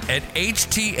Patreon at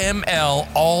HTML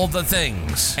All the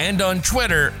Things. And on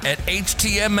Twitter at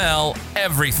HTML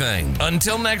Everything.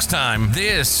 Until next time,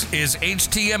 this is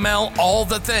HTML All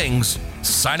the Things,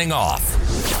 signing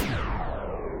off.